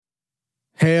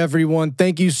Hey everyone,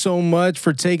 thank you so much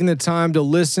for taking the time to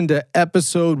listen to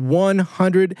episode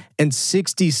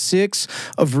 166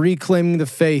 of Reclaiming the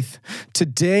Faith.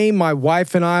 Today, my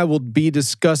wife and I will be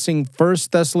discussing 1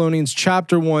 Thessalonians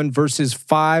chapter 1, verses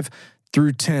 5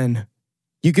 through 10.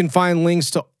 You can find links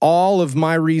to all of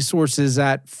my resources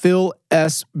at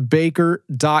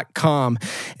philsbaker.com.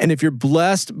 And if you're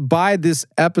blessed by this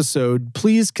episode,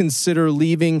 please consider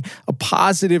leaving a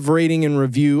positive rating and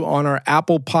review on our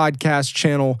Apple Podcast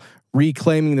channel,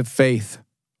 Reclaiming the Faith.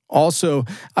 Also,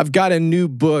 I've got a new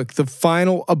book, The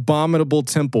Final Abominable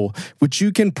Temple, which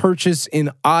you can purchase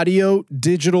in audio,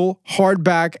 digital,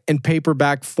 hardback, and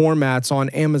paperback formats on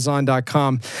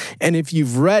Amazon.com. And if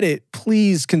you've read it,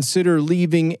 please consider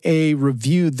leaving a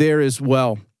review there as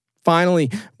well. Finally,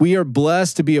 we are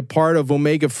blessed to be a part of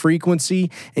Omega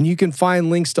Frequency, and you can find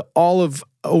links to all of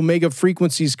Omega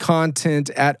Frequency's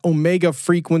content at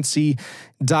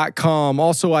omegafrequency.com.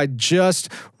 Also, I just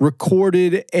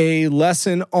recorded a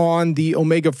lesson on the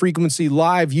Omega Frequency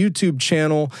Live YouTube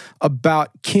channel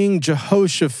about King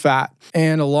Jehoshaphat.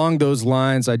 And along those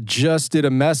lines, I just did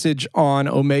a message on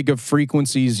Omega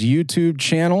Frequency's YouTube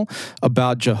channel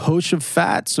about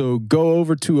Jehoshaphat. So go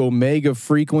over to Omega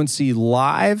Frequency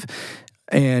Live,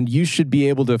 and you should be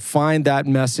able to find that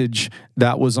message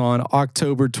that was on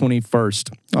October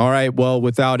 21st. All right, well,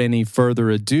 without any further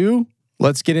ado,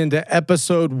 let's get into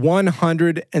episode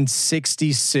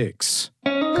 166.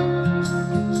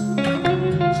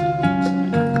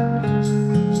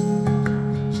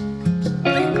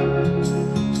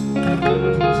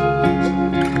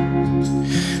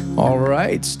 All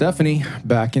right, Stephanie,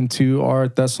 back into our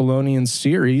Thessalonians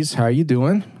series. How are you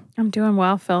doing? I'm doing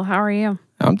well, Phil. How are you?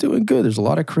 I'm doing good. There's a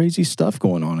lot of crazy stuff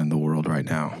going on in the world right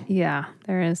now. Yeah,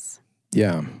 there is.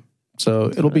 Yeah.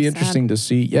 So it'll be interesting to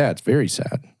see. Yeah, it's very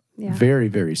sad. Yeah. Very,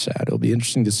 very sad. It'll be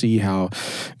interesting to see how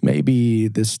maybe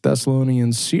this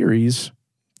Thessalonians series,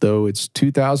 though it's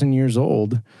 2,000 years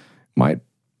old, might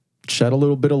shed a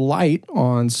little bit of light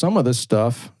on some of the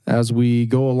stuff as we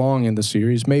go along in the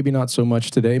series. Maybe not so much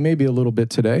today, maybe a little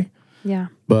bit today. Yeah.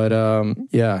 But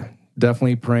yeah,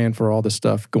 definitely praying for all the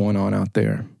stuff going on out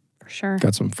there. For sure.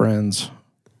 Got some friends.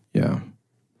 Yeah.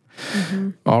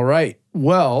 Mm-hmm. All right.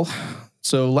 Well,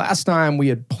 so last time we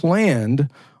had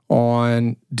planned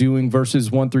on doing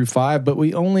verses 1 through 5, but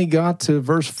we only got to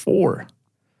verse 4,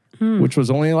 which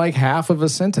was only like half of a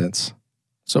sentence.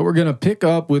 So we're going to pick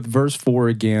up with verse 4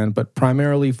 again, but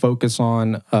primarily focus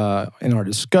on, in our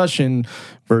discussion,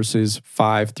 verses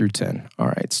 5 through 10. All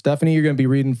right. Stephanie, you're going to be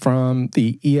reading from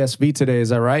the ESV today. Is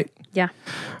that right? Yeah.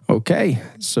 Okay.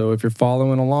 So if you're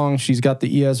following along, she's got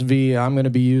the ESV. I'm going to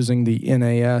be using the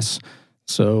NAS.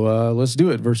 So let's do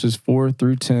it. Verses 4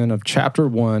 through 10 of chapter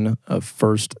 1 of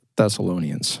 1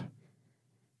 Thessalonians.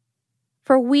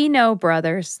 For we know,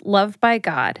 brothers, loved by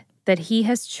God, that he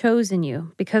has chosen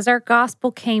you, because our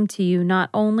gospel came to you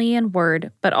not only in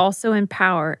word, but also in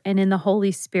power and in the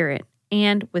Holy Spirit,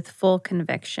 and with full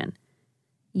conviction.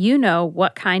 You know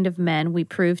what kind of men we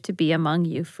proved to be among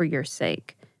you for your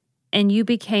sake. And you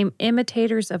became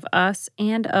imitators of us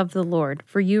and of the Lord,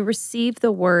 for you received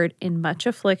the word in much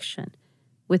affliction,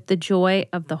 with the joy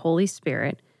of the Holy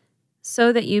Spirit,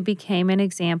 so that you became an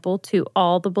example to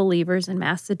all the believers in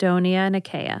Macedonia and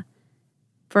Achaia.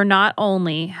 For not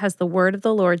only has the word of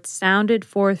the Lord sounded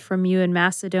forth from you in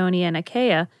Macedonia and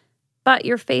Achaia, but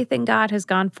your faith in God has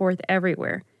gone forth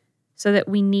everywhere, so that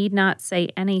we need not say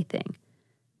anything.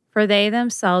 For they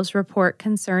themselves report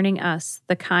concerning us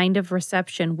the kind of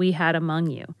reception we had among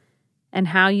you, and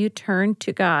how you turned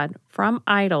to God from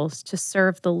idols to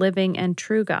serve the living and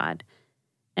true God,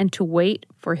 and to wait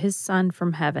for his Son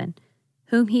from heaven,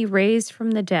 whom he raised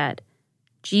from the dead,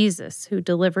 Jesus, who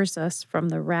delivers us from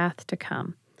the wrath to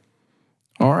come.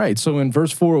 All right. So in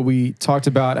verse 4, we talked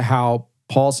about how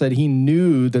Paul said he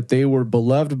knew that they were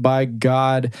beloved by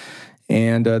God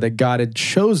and that God had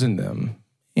chosen them.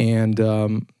 And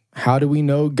how do we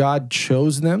know God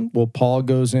chose them? Well, Paul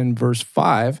goes in verse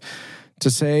 5 to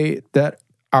say that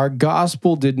our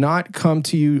gospel did not come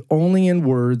to you only in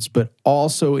words, but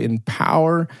also in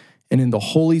power and in the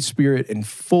Holy Spirit in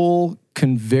full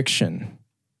conviction.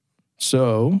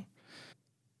 So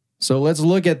let's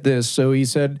look at this. So he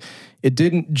said it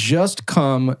didn't just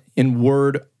come in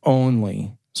word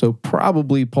only. So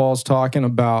probably Paul's talking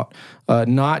about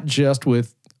not just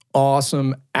with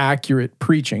awesome, accurate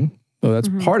preaching. So that's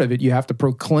part of it. You have to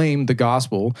proclaim the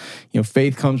gospel. You know,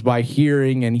 faith comes by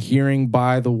hearing, and hearing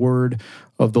by the word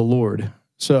of the Lord.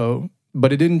 So,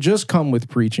 but it didn't just come with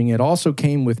preaching. It also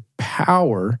came with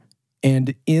power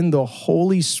and in the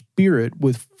Holy Spirit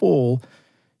with full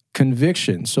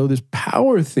conviction. So this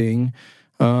power thing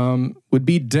would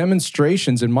be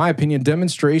demonstrations, in my opinion,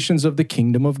 demonstrations of the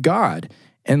kingdom of God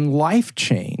and life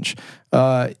change.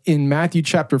 In Matthew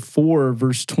chapter 4,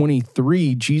 verse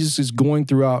 23, Jesus is going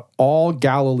throughout all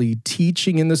Galilee,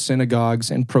 teaching in the synagogues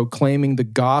and proclaiming the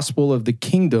gospel of the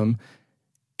kingdom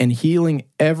and healing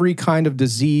every kind of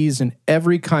disease and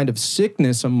every kind of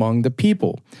sickness among the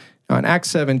people. Now, in Acts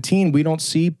 17, we don't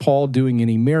see Paul doing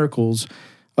any miracles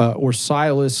or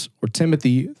Silas or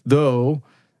Timothy, though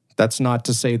that's not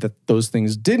to say that those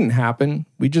things didn't happen.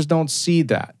 We just don't see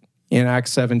that in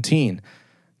Acts 17.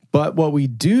 But what we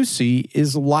do see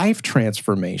is life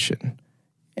transformation.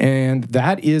 And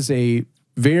that is a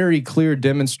very clear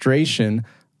demonstration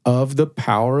of the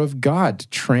power of God to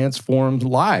transform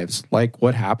lives, like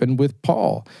what happened with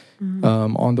Paul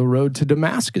on the road to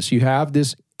Damascus. You have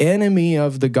this enemy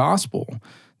of the gospel,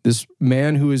 this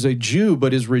man who is a Jew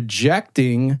but is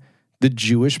rejecting the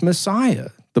Jewish Messiah,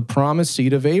 the promised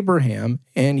seed of Abraham,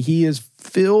 and he is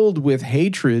filled with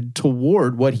hatred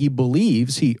toward what he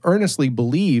believes, he earnestly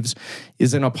believes,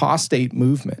 is an apostate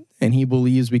movement. And he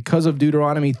believes because of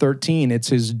Deuteronomy 13, it's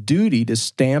his duty to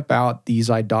stamp out these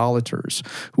idolaters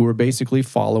who are basically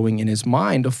following in his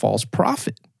mind a false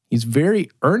prophet. He's very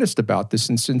earnest about this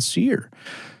and sincere.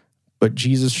 But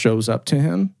Jesus shows up to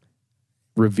him,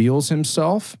 reveals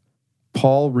himself.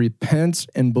 Paul repents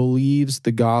and believes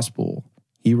the gospel.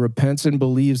 He repents and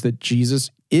believes that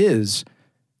Jesus is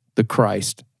the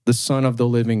Christ, the Son of the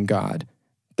living God,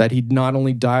 that he not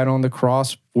only died on the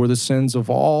cross for the sins of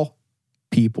all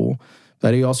people,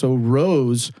 that he also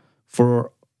rose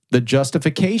for the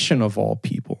justification of all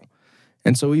people.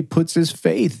 And so he puts his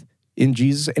faith in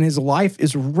Jesus, and his life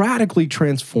is radically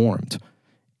transformed.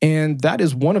 And that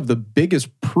is one of the biggest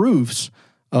proofs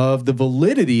of the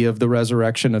validity of the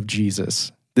resurrection of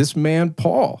Jesus. This man,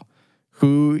 Paul,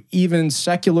 who even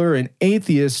secular and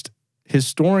atheist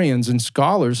historians and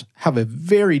scholars have a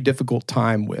very difficult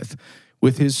time with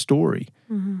his story.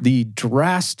 Mm-hmm. The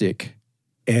drastic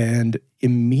and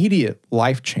immediate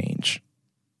life change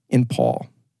in Paul.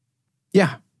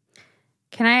 Yeah.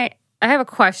 I have a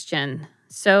question.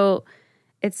 So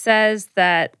it says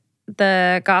that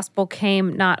the gospel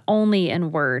came not only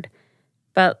in word,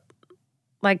 but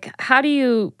like, how do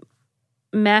you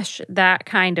mesh that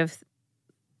kind of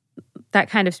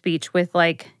speech with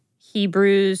like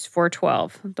Hebrews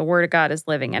 4:12? The word of God is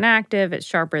living and active. It's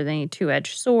sharper than a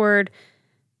two-edged sword.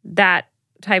 That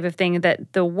type of thing,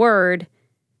 that the word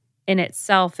in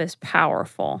itself is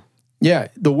powerful. Yeah,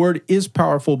 the word is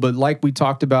powerful, but like we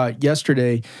talked about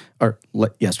yesterday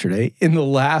in the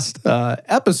last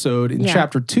episode in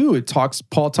chapter 2,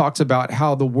 Paul talks about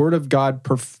how the word of God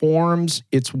performs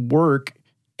its work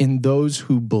in those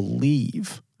who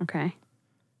believe. Okay.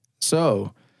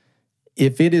 So,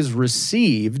 if it is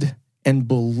received and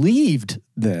believed,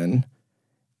 then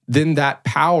that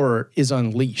power is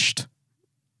unleashed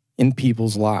in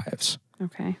people's lives.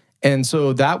 Okay. And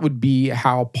so that would be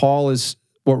how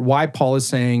why Paul is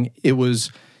saying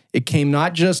it came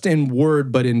not just in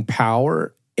word, but in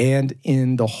power and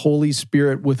in the Holy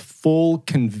Spirit with full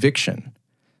conviction.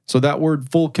 So that word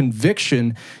full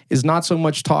conviction is not so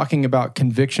much talking about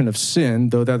conviction of sin,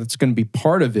 though that's going to be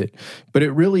part of it, but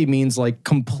it really means like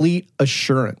complete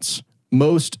assurance,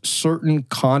 most certain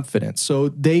confidence. So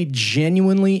they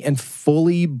genuinely and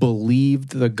fully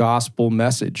believed the gospel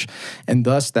message, and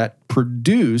thus that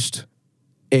produced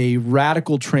a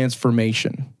radical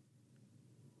transformation.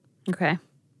 Okay.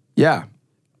 Yeah.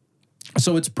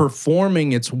 So it's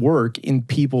performing its work in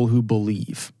people who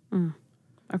believe.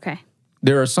 Okay.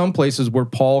 There are some places where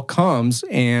Paul comes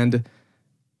and,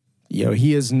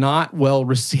 he is not well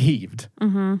received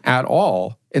at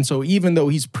all. And so even though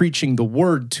he's preaching the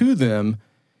word to them,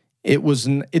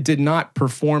 it did not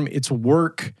perform its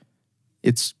work,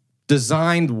 its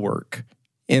designed work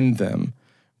in them,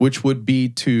 which would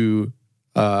be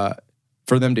for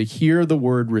them to hear the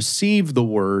word, receive the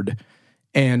word,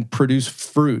 and produce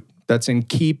fruit that's in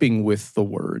keeping with the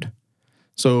word.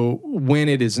 So when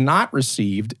it is not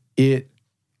received, it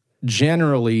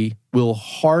generally will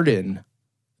harden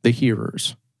the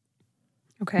hearers.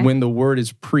 Okay. When the word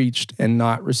is preached and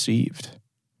not received.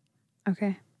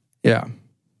 Okay. Yeah.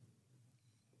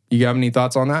 You have any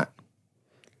thoughts on that?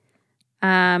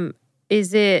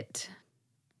 Is it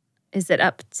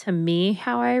up to me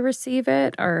how I receive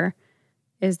it, or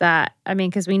is that,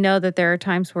 because we know that there are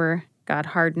times where God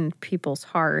hardened people's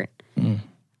heart,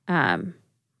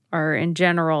 or in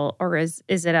general, or is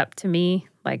it up to me,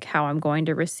 like how I'm going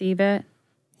to receive it?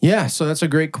 Yeah, so that's a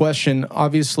great question.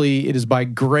 Obviously, it is by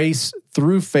grace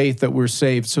through faith that we're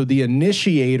saved. So the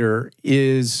initiator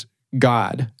is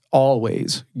God,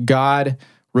 always. God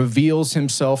reveals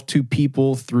himself to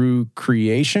people through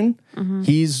creation.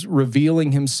 He's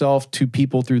revealing himself to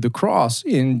people through the cross.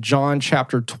 In John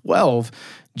chapter 12,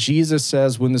 Jesus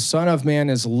says, when the Son of Man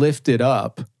is lifted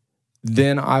up,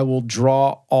 then I will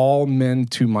draw all men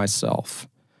to myself.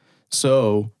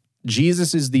 So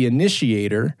Jesus is the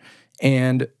initiator,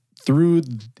 and through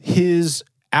his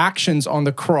actions on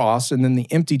the cross and then the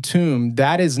empty tomb,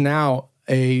 that is now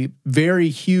a very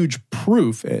huge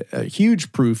proof,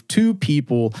 to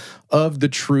people of the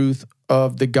truth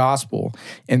of the gospel.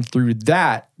 And through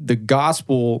that, the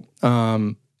gospel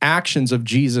actions of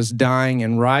Jesus dying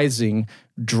and rising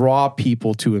draw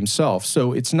people to himself.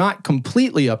 So it's not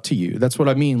completely up to you. That's what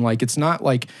I mean. Like, it's not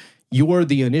like you're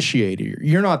the initiator.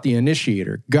 You're not the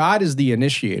initiator. God is the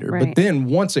initiator. Right. But then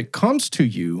once it comes to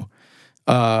you,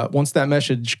 once that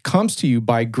message comes to you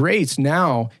by grace,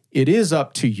 now it is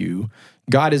up to you.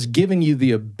 God has given you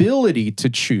the ability to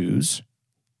choose.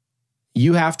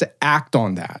 You have to act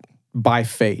on that by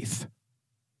faith.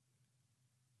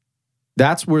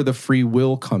 That's where the free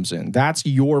will comes in. That's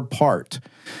your part.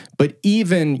 But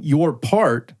even your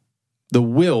part, the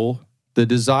will, the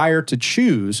desire to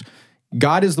choose,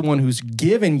 God is the one who's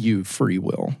given you free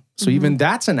will. So even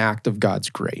that's an act of God's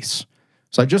grace.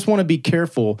 So I just want to be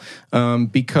careful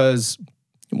because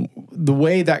the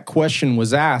way that question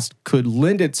was asked could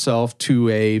lend itself to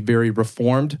a very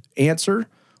reformed answer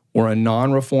or a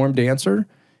non-reformed answer.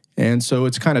 And so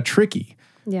it's kind of tricky.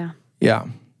 Yeah. Yeah.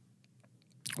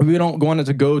 We don't want it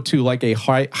to go to like a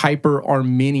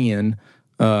hyper-Arminian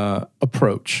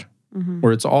approach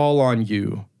where it's all on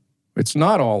you. It's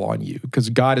not all on you because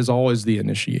God is always the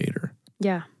initiator.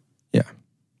 Yeah. Yeah.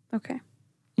 Okay.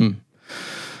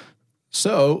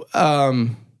 So,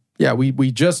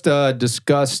 we just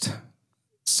discussed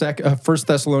 1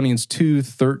 Thessalonians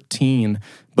 2:13,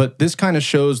 but this kind of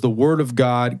shows the word of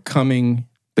God coming,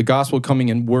 the gospel coming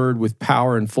in word with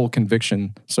power and full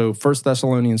conviction. So 1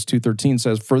 Thessalonians 2:13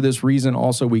 says, "For this reason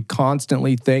also we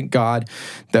constantly thank God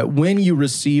that when you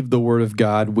received the word of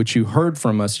God, which you heard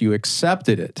from us, you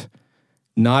accepted it,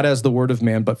 not as the word of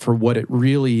man, but for what it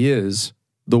really is,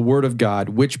 the word of God,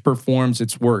 which performs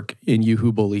its work in you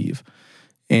who believe."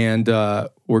 And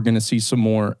we're going to see some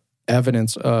more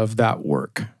evidence of that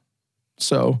work.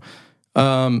 So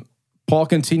Paul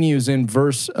continues in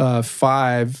verse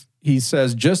 5. He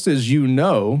says, just as you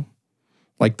know,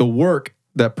 like the work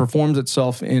that performs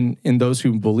itself in those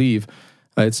who believe,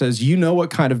 it says, you know what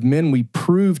kind of men we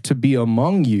proved to be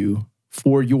among you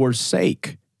for your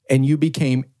sake, and you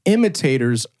became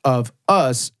imitators of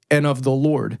us and of the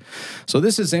Lord. So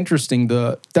this is interesting.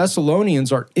 The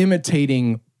Thessalonians are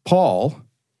imitating Paul,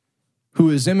 who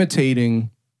is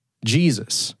imitating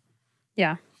Jesus.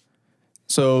 Yeah.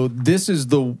 So this is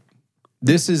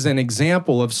an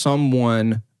example of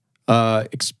someone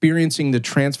experiencing the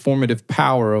transformative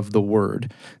power of the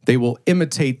word. They will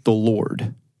imitate the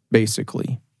Lord,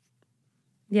 basically.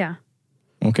 Yeah.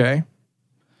 Okay?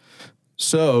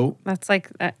 So that's like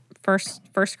that First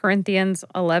Corinthians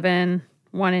 11,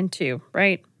 1 and 2,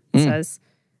 right? It says,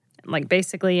 like,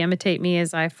 basically imitate me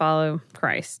as I follow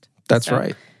Christ. That's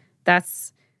right.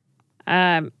 That's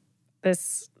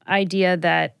this idea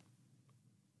that,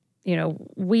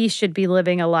 we should be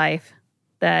living a life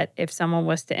that if someone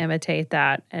was to imitate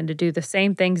that and to do the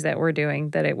same things that we're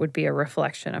doing, that it would be a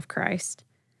reflection of Christ.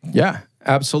 Yeah,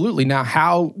 absolutely. Now,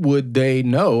 how would they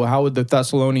know? How would the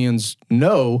Thessalonians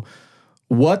know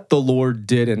what the Lord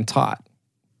did and taught?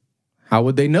 How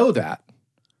would they know that?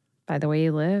 By the way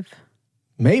you live.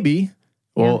 Maybe.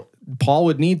 Well, Paul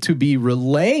would need to be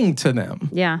relaying to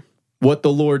them what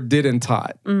the Lord did and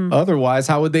taught. Otherwise,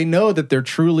 how would they know that they're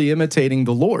truly imitating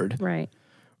the Lord? Right.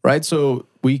 Right? So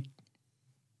we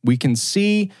can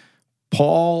see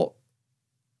Paul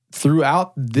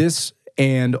throughout this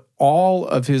and all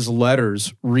of his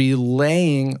letters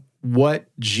relaying what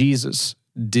Jesus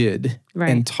did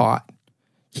and taught.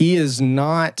 He is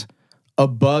not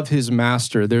above his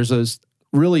master. There's a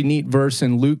really neat verse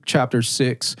in Luke chapter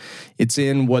 6. It's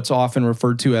in what's often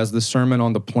referred to as the Sermon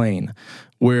on the Plain,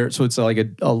 so it's like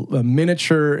a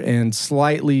miniature and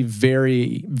slightly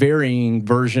varying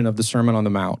version of the Sermon on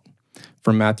the Mount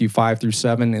from Matthew 5 through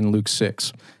 7 and Luke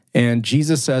 6. And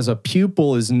Jesus says, a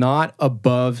pupil is not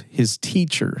above his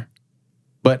teacher,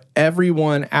 but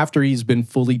everyone after he's been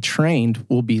fully trained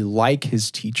will be like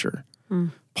his teacher.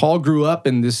 Paul grew up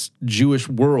in this Jewish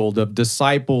world of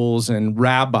disciples and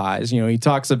rabbis. He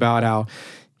talks about how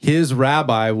his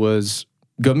rabbi was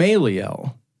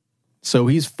Gamaliel. So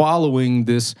he's following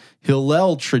this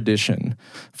Hillel tradition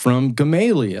from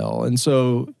Gamaliel. And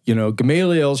so,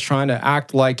 Gamaliel's trying to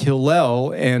act like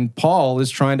Hillel and Paul is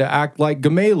trying to act like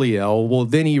Gamaliel. Well,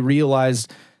 then he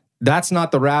realized that's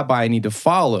not the rabbi I need to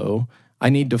follow. I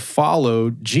need to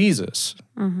follow Jesus.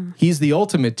 Mm-hmm. He's the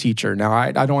ultimate teacher. Now,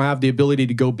 I don't have the ability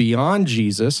to go beyond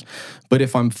Jesus, but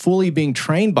if I'm fully being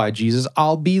trained by Jesus,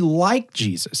 I'll be like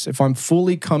Jesus. If I'm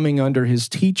fully coming under his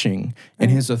teaching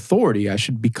and his authority, I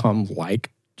should become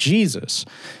like Jesus.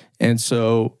 And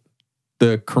so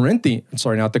the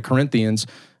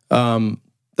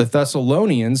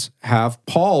Thessalonians have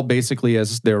Paul basically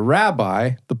as their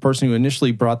rabbi, the person who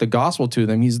initially brought the gospel to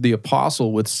them. He's the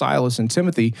apostle with Silas and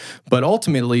Timothy. But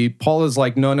ultimately, Paul is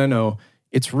like, no,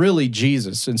 it's really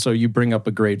Jesus. And so you bring up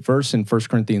a great verse in 1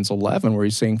 Corinthians 11 where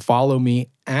he's saying, follow me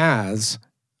as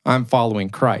I'm following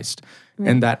Christ. Mm.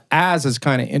 And that as is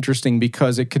kind of interesting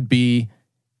because it could be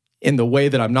in the way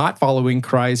that I'm not following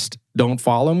Christ, don't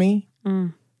follow me.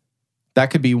 Mm. That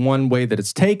could be one way that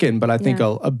it's taken, but I think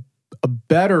a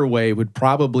better way would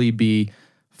probably be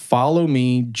follow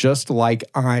me just like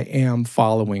I am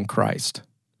following Christ.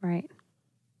 Right.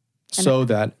 So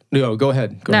that, go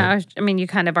ahead. Go ahead. I mean, you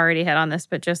kind of already hit on this,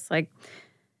 but just like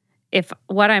if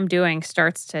what I'm doing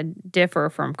starts to differ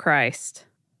from Christ,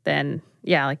 then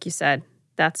like you said,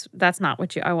 that's not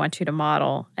what I want you to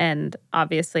model. And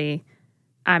obviously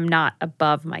I'm not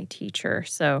above my teacher.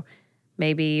 So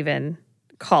maybe even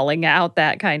calling out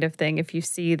that kind of thing. If you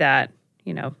see that,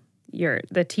 you're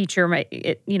the teacher,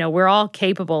 we're all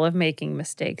capable of making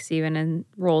mistakes, even in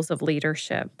roles of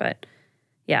leadership. But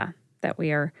that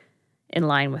we are in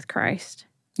line with Christ.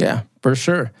 Yeah, for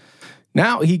sure.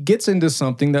 Now he gets into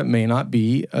something that may not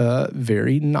be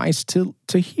very nice to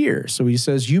hear. So he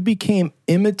says, you became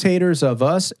imitators of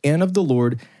us and of the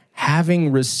Lord,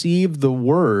 having received the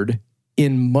word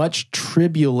in much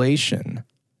tribulation.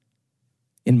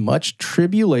 In much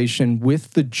tribulation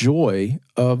with the joy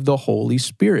of the Holy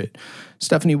Spirit.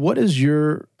 Stephanie, how does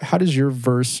your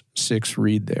verse 6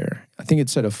 read there? I think it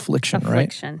said affliction, right?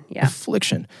 Affliction, yeah.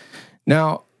 Affliction.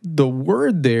 Now, the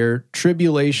word there,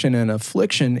 tribulation and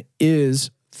affliction,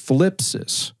 is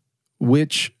thlipsis,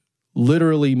 which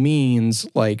literally means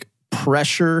like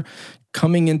pressure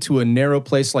coming into a narrow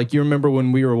place. Like you remember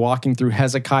when we were walking through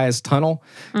Hezekiah's tunnel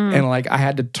and like I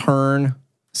had to turn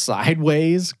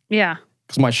sideways? Yeah.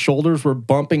 Because my shoulders were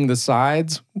bumping the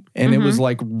sides and it was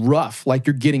like rough, like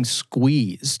you're getting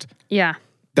squeezed. Yeah.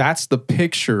 That's the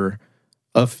picture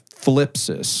of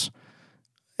thlipsis.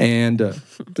 And did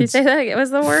you say that? What was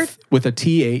the word? With a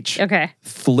TH. Okay.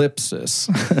 Thlipsis.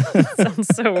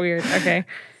 Sounds so weird. Okay.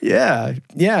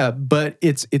 Yeah, but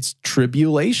it's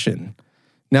tribulation.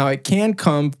 Now it can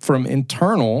come from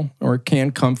internal or it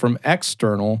can come from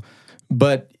external,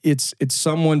 but it's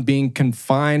someone being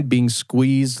confined, being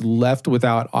squeezed, left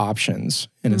without options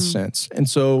in a sense. And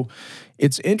so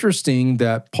it's interesting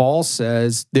that Paul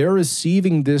says they're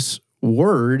receiving this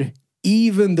word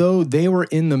even though they were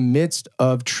in the midst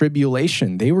of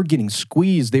tribulation. They were getting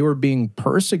squeezed, they were being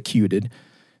persecuted,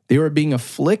 they were being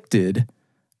afflicted,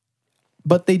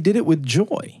 but they did it with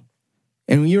joy.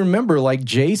 And you remember like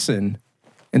Jason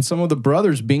and some of the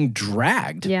brothers being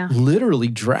dragged, literally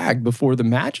dragged before the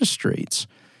magistrates,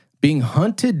 being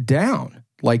hunted down.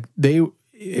 Like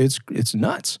it's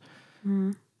nuts.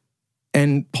 Mm.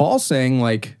 And Paul saying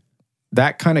like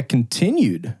that kind of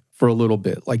continued for a little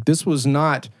bit. Like this was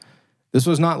not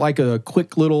like a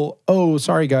quick little, oh,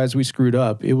 sorry guys, we screwed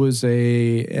up. It was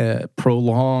a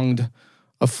prolonged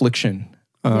affliction,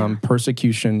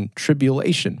 persecution,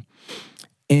 tribulation.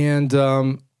 And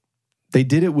they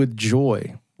did it with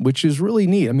joy, which is really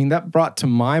neat. I mean, that brought to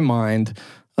my mind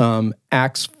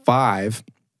Acts 5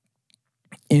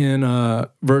 in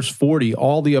verse 40.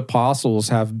 All the apostles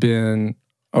have been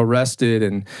arrested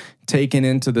and taken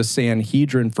into the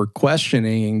Sanhedrin for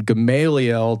questioning. And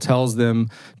Gamaliel tells the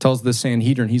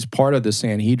Sanhedrin, he's part of the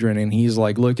Sanhedrin, and he's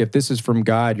like, look, if this is from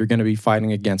God, you're going to be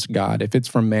fighting against God. If it's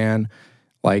from man,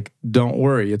 like, don't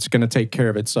worry, it's going to take care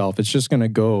of itself. It's just going to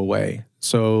go away.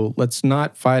 So let's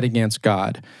not fight against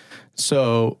God.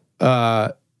 So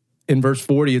in verse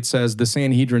 40, it says, the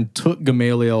Sanhedrin took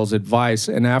Gamaliel's advice,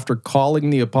 and after calling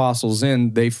the apostles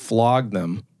in, they flogged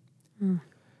them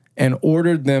and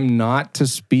ordered them not to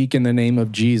speak in the name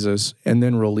of Jesus, and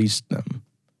then released them.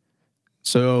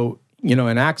 So, in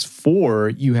Acts 4,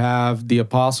 you have the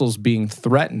apostles being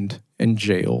threatened and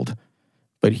jailed.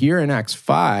 But here in Acts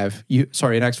 4, you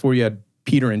had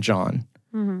Peter and John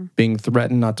being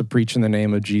threatened not to preach in the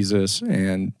name of Jesus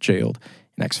and jailed.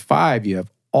 In Acts 5, you have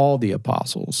all the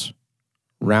apostles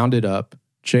rounded up,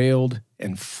 jailed,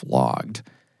 and flogged.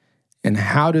 And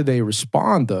how do they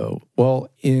respond, though? Well,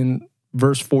 in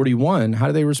verse 41, how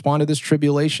do they respond to this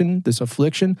tribulation, this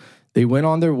affliction? They went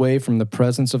on their way from the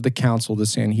presence of the council, the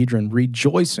Sanhedrin,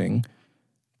 rejoicing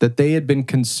that they had been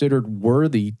considered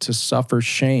worthy to suffer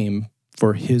shame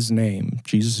for his name,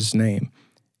 Jesus' name.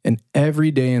 And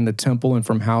every day in the temple and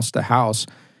from house to house,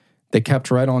 they kept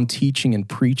right on teaching and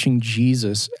preaching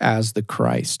Jesus as the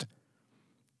Christ.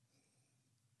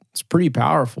 It's pretty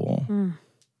powerful.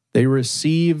 They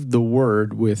received the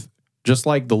word with, just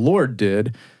like the Lord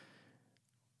did,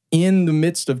 in the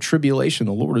midst of tribulation.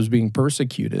 The Lord was being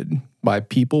persecuted by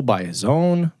people, by his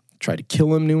own, tried to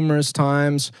kill him numerous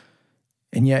times,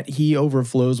 and yet he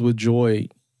overflows with joy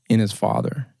in his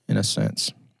Father, in a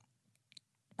sense.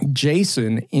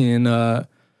 Jason in 1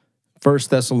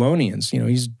 Thessalonians,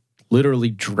 he's literally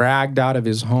dragged out of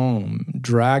his home,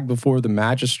 dragged before the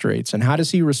magistrates. And how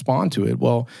does he respond to it?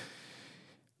 Well,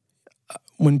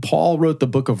 when Paul wrote the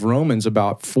book of Romans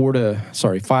about 5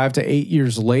 to 8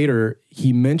 years later,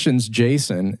 he mentions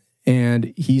Jason,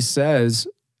 and he says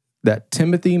that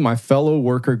Timothy, my fellow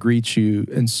worker, greets you,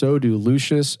 and so do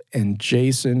Lucius and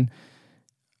Jason,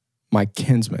 my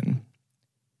kinsman.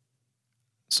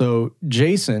 So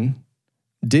Jason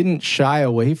didn't shy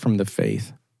away from the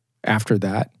faith after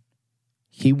that.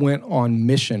 He went on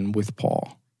mission with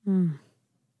Paul,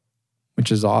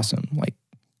 which is awesome. Like,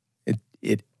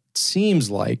 it seems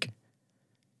like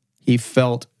he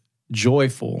felt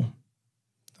joyful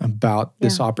about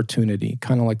this opportunity,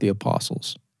 kind of like the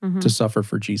apostles, to suffer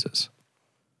for Jesus.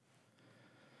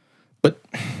 But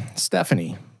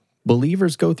Stephanie,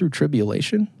 believers go through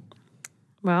tribulation?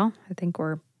 Well, I think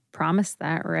we're promised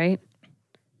that, right?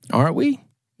 Aren't we?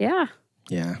 Yeah.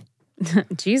 Yeah.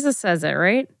 Jesus says it,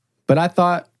 right? But I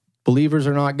thought believers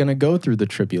are not going to go through the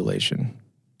tribulation.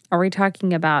 Are we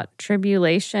talking about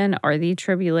tribulation or the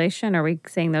tribulation? Are we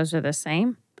saying those are the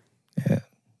same? Yeah.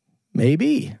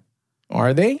 Maybe.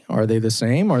 Are they? Are they the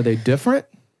same? Are they different?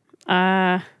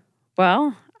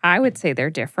 Well, I would say they're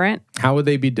different. How would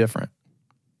they be different?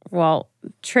 Well,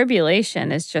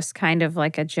 tribulation is just kind of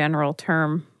like a general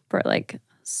term for like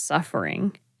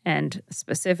suffering. And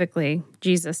specifically,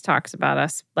 Jesus talks about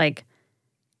us like,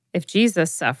 if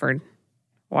Jesus suffered,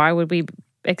 why would we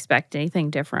expect anything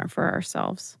different for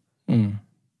ourselves?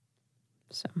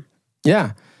 So,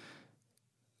 yeah.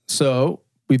 So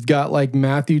we've got like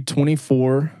Matthew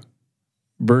 24,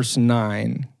 verse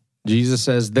 9. Jesus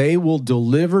says, they will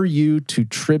deliver you to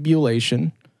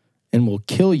tribulation and will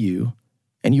kill you,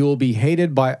 and you will be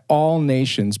hated by all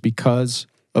nations because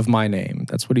of my name.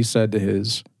 That's what he said to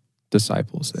his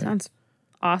disciples there. Sounds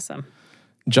awesome.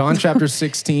 John chapter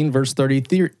 16, verse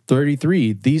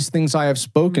 33, these things I have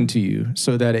spoken to you,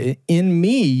 so that in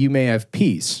me you may have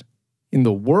peace. In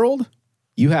the world,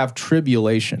 you have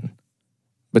tribulation,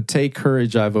 but take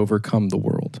courage, I've overcome the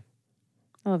world.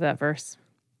 I love that verse.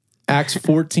 Acts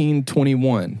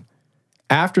 14:21.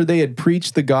 After they had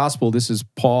preached the gospel, this is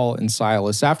Paul and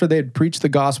Silas, after they had preached the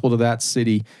gospel to that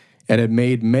city and had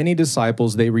made many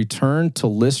disciples, they returned to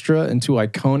Lystra and to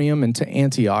Iconium and to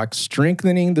Antioch,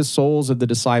 strengthening the souls of the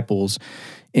disciples,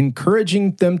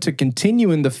 encouraging them to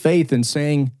continue in the faith and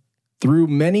saying, through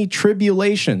many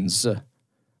tribulations,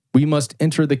 we must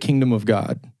enter the kingdom of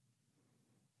God.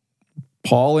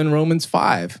 Paul in Romans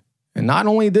 5. And not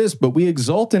only this, but we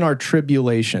exult in our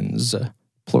tribulations,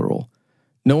 plural,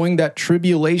 knowing that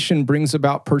tribulation brings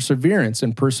about perseverance,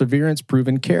 and perseverance,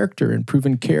 proven character, and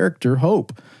proven character,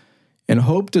 hope. And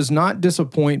hope does not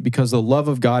disappoint because the love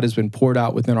of God has been poured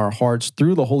out within our hearts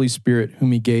through the Holy Spirit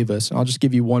whom he gave us. I'll just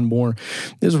give you one more.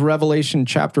 This is Revelation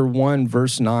chapter 1,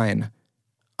 verse 9.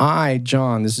 I,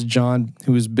 John, this is John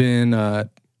who has been,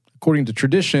 according to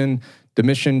tradition,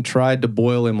 Domitian tried to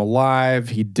boil him alive.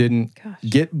 He didn't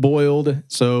get boiled,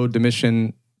 so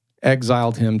Domitian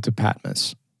exiled him to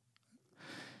Patmos.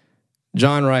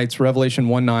 John writes, Revelation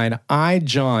 1:9, I,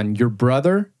 John, your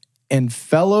brother and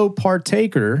fellow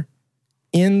partaker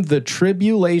in the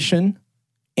tribulation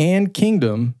and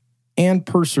kingdom and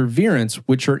perseverance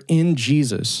which are in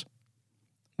Jesus,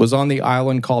 was on the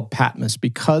island called Patmos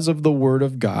because of the word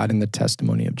of God and the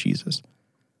testimony of Jesus.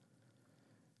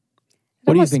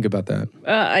 What do you think about that?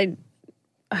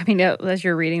 I mean, as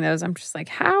you're reading those, I'm just like,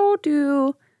 how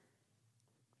do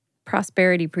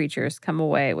prosperity preachers come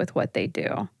away with what they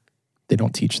do? They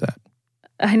don't teach that.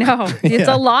 I know. It's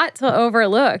a lot to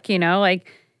overlook,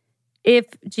 like if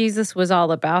Jesus was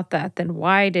all about that, then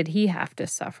why did he have to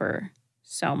suffer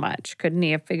so much? Couldn't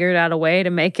he have figured out a way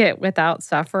to make it without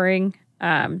suffering?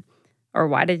 Or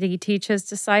why did he teach his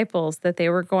disciples that they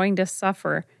were going to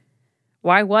suffer?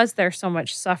 Why was there so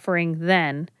much suffering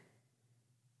then?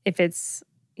 If it's,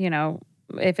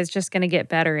 if it's just going to get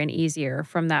better and easier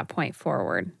from that point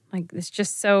forward. Like, it's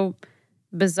just so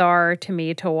bizarre to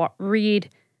me to read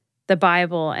the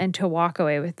Bible and to walk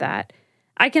away with that.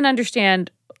 I can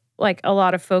understand like a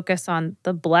lot of focus on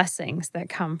the blessings that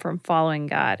come from following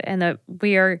God, and that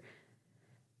we're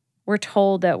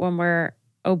told that when we're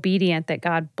obedient that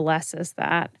God blesses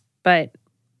that. But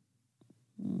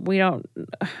we don't,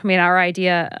 I mean, our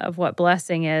idea of what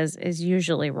blessing is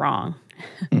usually wrong.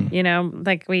 You know,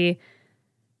 like we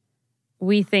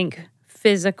think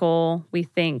physical, we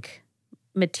think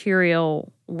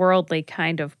material, worldly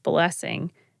kind of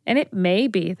blessing. And it may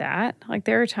be that. Like,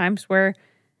 there are times where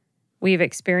we've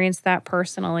experienced that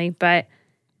personally, but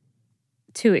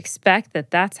to expect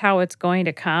that that's how it's going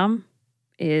to come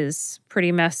is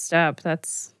pretty messed up.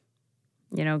 That's,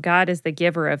 you know, God is the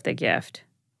giver of the gift.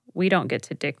 We don't get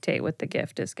to dictate what the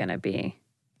gift is going to be.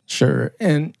 Sure.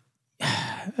 And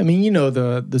I mean, you know,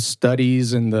 the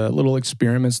studies and the little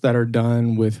experiments that are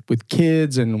done with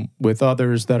kids and with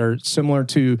others that are similar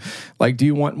to, like, do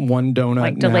you want one donut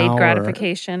like delayed now,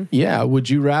 gratification? Yeah. Would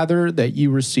you rather that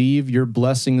you receive your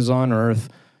blessings on earth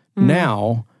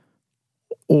now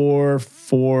or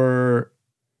for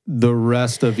the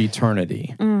rest of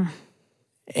eternity?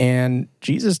 And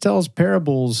Jesus tells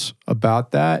parables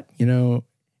about that. You know,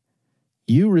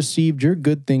 you received your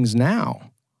good things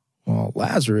now. Well,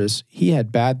 Lazarus, he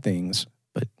had bad things,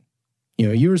 but, you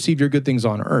know, you received your good things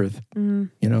on earth. You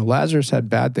know, Lazarus had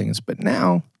bad things, but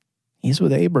now he's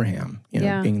with Abraham, you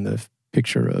know, being the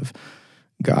picture of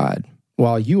God,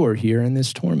 while you are here in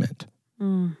this torment.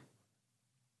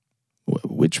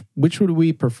 Which would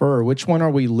we prefer? Which one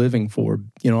are we living for?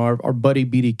 You know, our buddy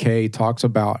BDK talks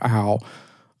about how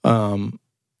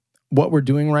what we're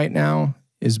doing right now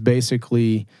is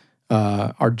basically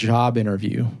our job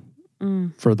interview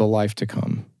for the life to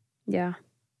come. Yeah.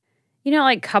 You know,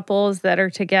 like couples that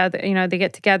are together, you know, they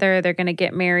get together, they're going to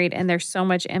get married, and there's so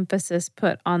much emphasis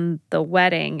put on the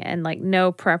wedding and like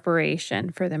no preparation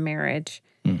for the marriage.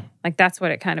 Like, that's what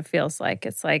it kind of feels like.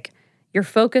 It's like you're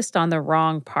focused on the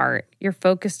wrong part. You're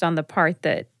focused on the part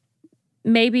that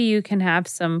maybe you can have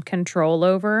some control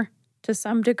over to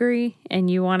some degree, and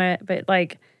you want to, but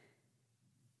like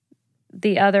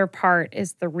the other part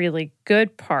is the really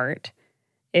good part.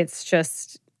 It's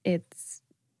just, it's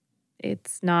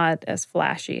not as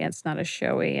flashy, it's not as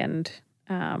showy, and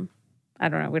I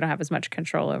don't know, we don't have as much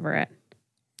control over it.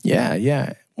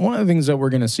 Yeah. One of the things that we're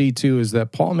going to see too is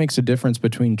that Paul makes a difference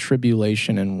between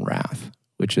tribulation and wrath,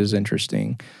 which is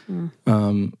interesting.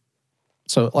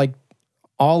 So like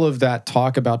all of that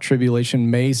talk about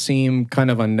tribulation may seem kind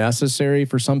of unnecessary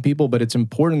for some people, but it's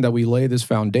important that we lay this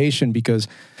foundation because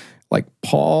like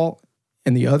Paul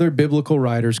and the other biblical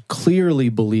writers clearly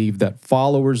believe that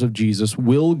followers of Jesus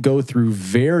will go through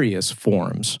various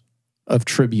forms of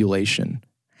tribulation.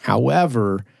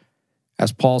 However,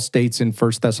 as Paul states in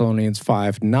 1 Thessalonians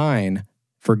 5:9,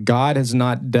 for God has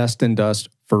not destined us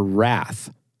for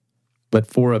wrath, but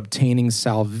for obtaining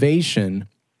salvation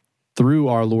through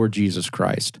our Lord Jesus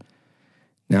Christ.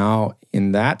 Now,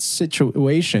 in that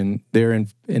situation, there in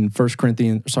 1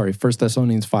 Thessalonians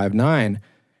 5:9,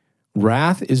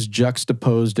 wrath is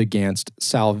juxtaposed against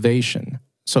salvation.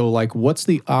 So, like, what's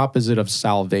the opposite of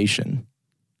salvation?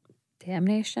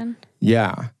 Damnation?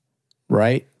 Yeah,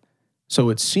 right? So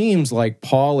it seems like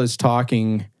Paul is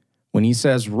talking, when he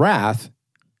says wrath,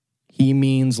 he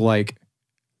means like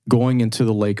going into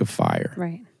the lake of fire.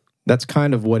 Right. That's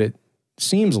kind of what it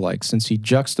seems like, since he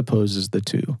juxtaposes the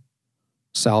two.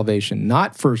 Salvation,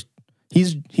 not for,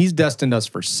 he's destined us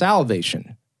for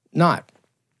salvation, not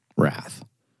wrath.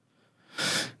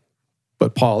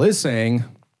 But Paul is saying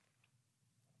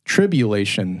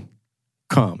tribulation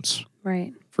comes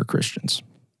for Christians.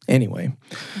 Anyway,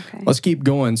 Let's keep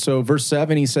going. So verse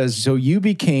 7, he says, so you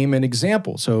became an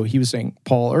example. So he was saying,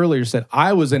 Paul earlier said,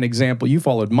 I was an example. You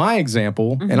followed my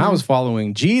example, and I was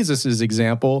following Jesus's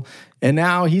example. And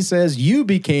now he says, you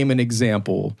became an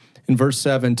example. In verse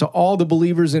 7, to all the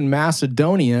believers in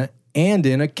Macedonia and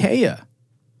in Achaia.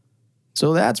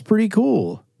 So that's pretty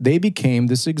cool. They became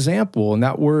this example. And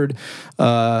that word,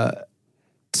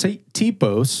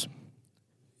 typos,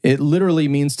 it literally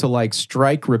means to like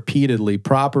strike repeatedly,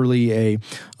 properly,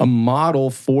 a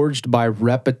model forged by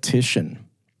repetition.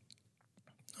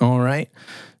 All right.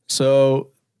 So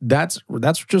that's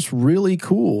just really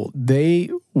cool.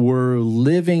 They were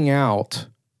living out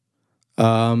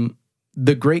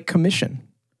the Great Commission.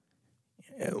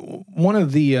 One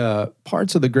of the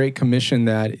parts of the Great Commission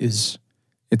that is,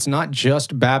 it's not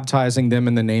just baptizing them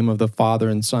in the name of the Father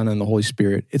and Son and the Holy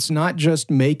Spirit. It's not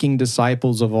just making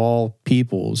disciples of all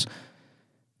peoples.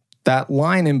 that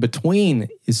line in between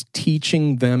is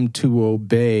teaching them to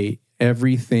obey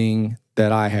everything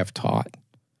that I have taught.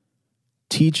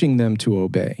 Teaching them to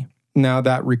obey. Now,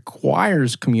 that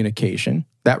requires communication.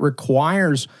 That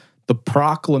requires the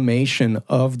proclamation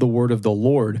of the word of the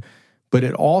Lord, but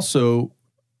it also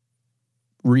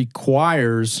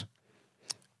requires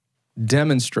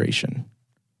demonstration,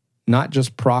 not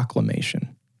just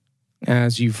proclamation.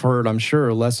 As you've heard, I'm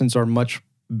sure, lessons are much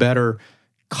better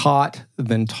caught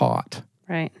than taught.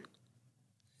 Right.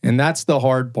 And that's the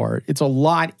hard part. It's a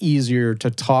lot easier to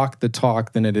talk the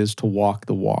talk than it is to walk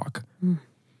the walk.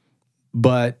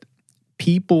 But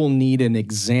people need an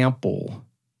example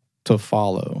to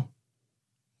follow,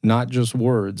 not just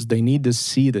words. They need to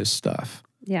see this stuff.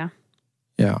 Yeah.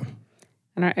 Yeah.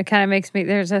 And it kind of makes me,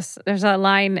 there's a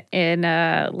line in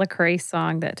a Lecrae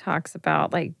song that talks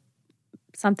about like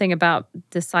something about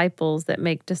disciples that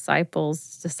make disciple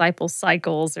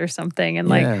cycles or something. And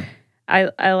like,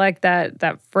 I like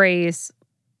that phrase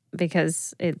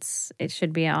because it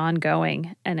should be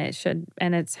ongoing, and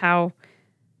it's how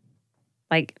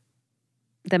like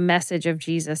the message of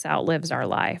Jesus outlives our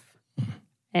life.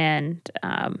 And,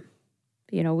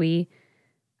 we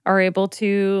are able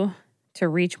to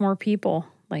reach more people.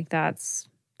 Like that's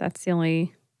the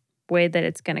only way that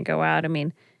it's going to go out. I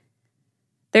mean,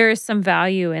 there is some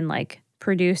value in like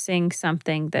producing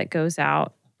something that goes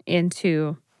out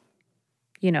into,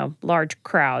 large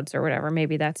crowds or whatever.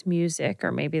 Maybe that's music,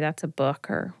 or maybe that's a book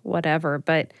or whatever,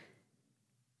 but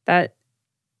that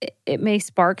it may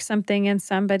spark something in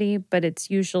somebody, but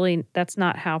that's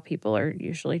not how people are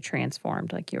usually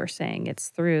transformed. Like you were saying, it's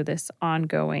through this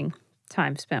ongoing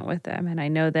time spent with them. And I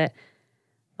know that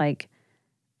like,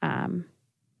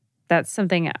 that's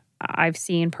something I've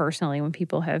seen personally when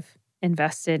people have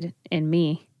invested in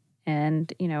me.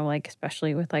 And, like,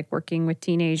 especially with like working with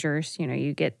teenagers,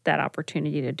 you get that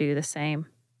opportunity to do the same.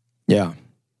 Yeah.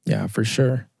 Yeah, for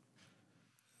sure.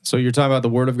 So you're talking about the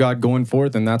word of God going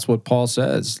forth, and that's what Paul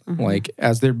says. Mm-hmm. Like,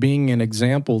 as they're being an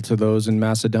example to those in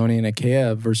Macedonia and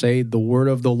Achaia, verse 8, the word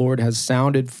of the Lord has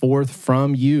sounded forth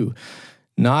from you,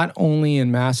 not only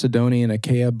in Macedonia and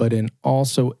Achaia, but in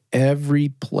also every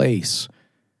place.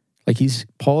 Like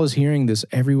Paul is hearing this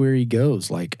everywhere he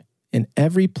goes. Like, in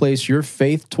every place, your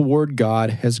faith toward God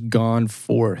has gone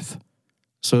forth,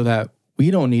 so that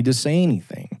we don't need to say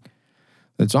anything.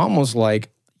 It's almost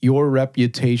like your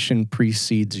reputation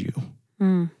precedes you.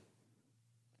 And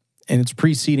it's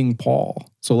preceding Paul.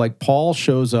 So like Paul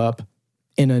shows up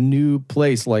in a new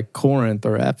place like Corinth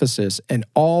or Ephesus, and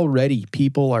already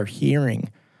people are hearing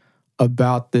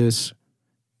about this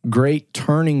great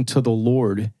turning to the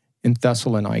Lord in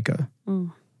Thessalonica.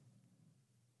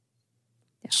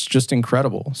 It's just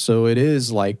incredible. So it is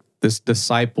like this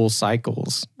disciple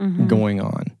cycles going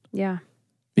on. Yeah.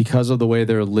 Because of the way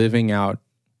they're living out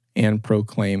and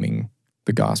proclaiming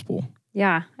the gospel.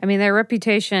 Yeah. I mean, their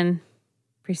reputation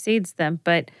precedes them,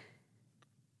 but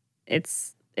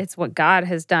it's what God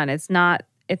has done. It's not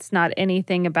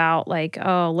anything about like,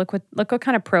 oh, look what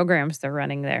kind of programs they're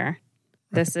running there.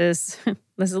 Right. This is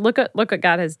look what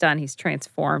God has done. He's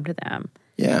transformed them.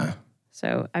 Yeah.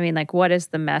 So, I mean, like, what is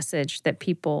the message that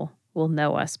people will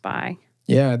know us by?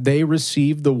 Yeah, they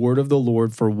received the word of the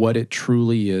Lord for what it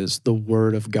truly is, the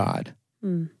word of God.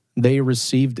 They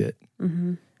received it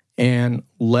and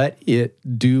let it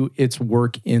do its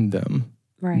work in them.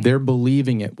 Right. They're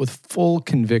believing it with full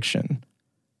conviction.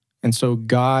 And so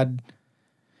God,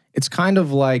 it's kind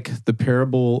of like the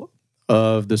parable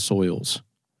of the soils,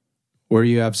 where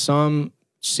you have some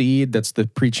seed that's the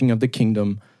preaching of the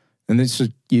kingdom. And this is,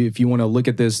 if you want to look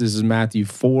at this is Matthew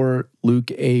 4, Luke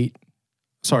 8.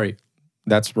 Sorry,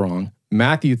 that's wrong.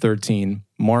 Matthew 13,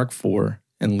 Mark 4,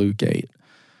 and Luke 8.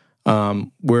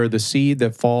 Where the seed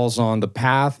that falls on the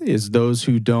path is those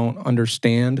who don't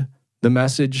understand the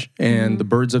message, and the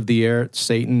birds of the air,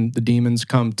 Satan, the demons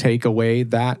come take away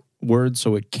that word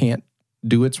so it can't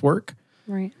do its work.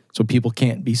 Right. So people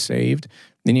can't be saved.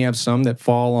 Then you have some that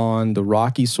fall on the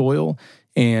rocky soil,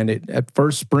 and it at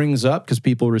first springs up because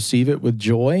people receive it with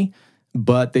joy,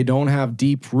 but they don't have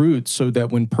deep roots, so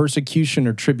that when persecution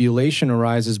or tribulation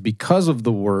arises because of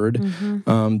the word,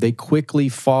 they quickly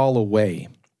fall away.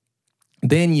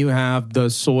 Then you have the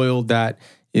soil that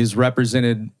is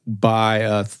represented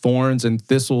by thorns and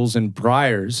thistles and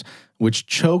briars, which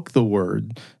choke the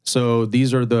word. So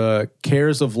these are the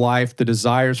cares of life, the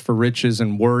desires for riches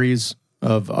and worries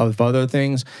of other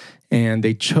things, and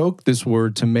they choke this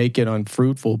word to make it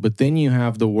unfruitful. But then you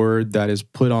have the word that is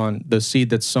put on, the seed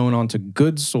that's sown onto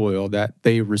good soil, that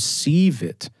they receive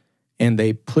it and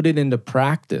they put it into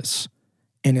practice,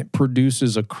 and it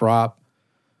produces a crop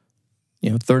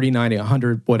 30, 90,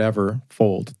 100, whatever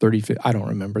fold, 30, I don't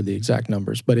remember the exact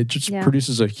numbers, but it just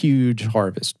produces a huge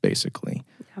harvest, basically,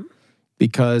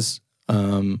 because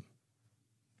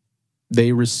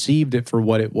they received it for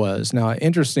what it was. Now,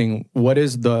 interesting, what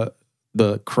is the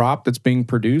crop that's being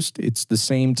produced? It's the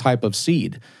same type of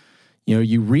seed.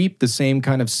 You reap the same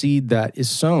kind of seed that is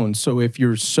sown. So if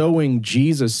you're sowing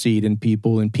Jesus seed in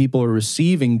people and people are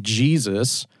receiving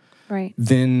Jesus, right,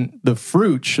 then the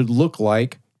fruit should look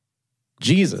like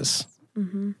Jesus.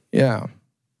 Mm-hmm. Yeah.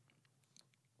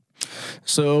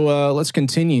 So let's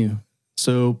continue.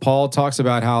 So Paul talks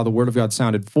about how the word of God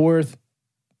sounded forth.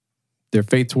 Their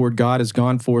faith toward God has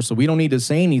gone forth. So we don't need to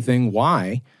say anything.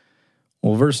 Why?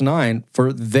 Well, verse 9,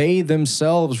 for they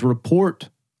themselves report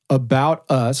about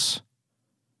us.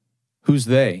 Who's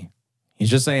they? He's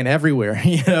just saying everywhere,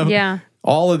 Yeah.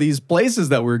 All of these places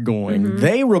that we're going. Mm-hmm.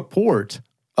 They report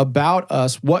about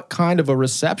us what kind of a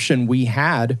reception we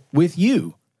had with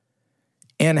you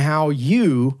and how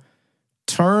you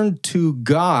turned to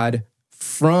God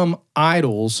from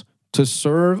idols to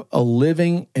serve a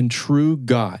living and true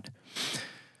God.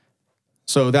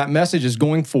 So that message is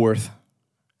going forth,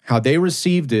 how they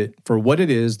received it for what it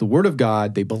is, the word of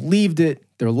God. They believed it.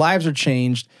 Their lives are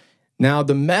changed. Now,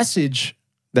 the message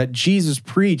that Jesus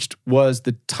preached was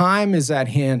the time is at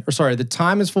hand, the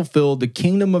time is fulfilled. The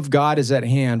kingdom of God is at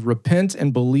hand. Repent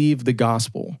and believe the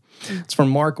gospel. It's from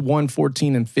Mark 1,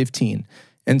 14 and 15.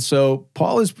 And so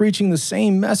Paul is preaching the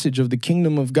same message of the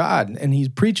kingdom of God. And he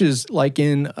preaches like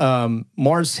in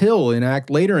Mars Hill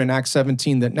later in Acts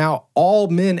 17, that now all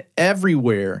men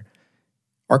everywhere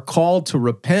are called to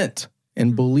repent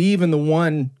and believe in the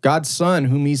one, God's son,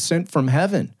 whom he sent from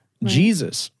heaven,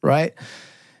 Jesus, right?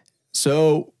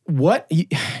 So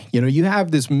you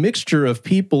have this mixture of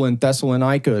people in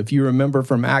Thessalonica. If you remember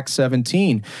from Acts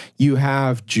 17, you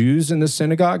have Jews in the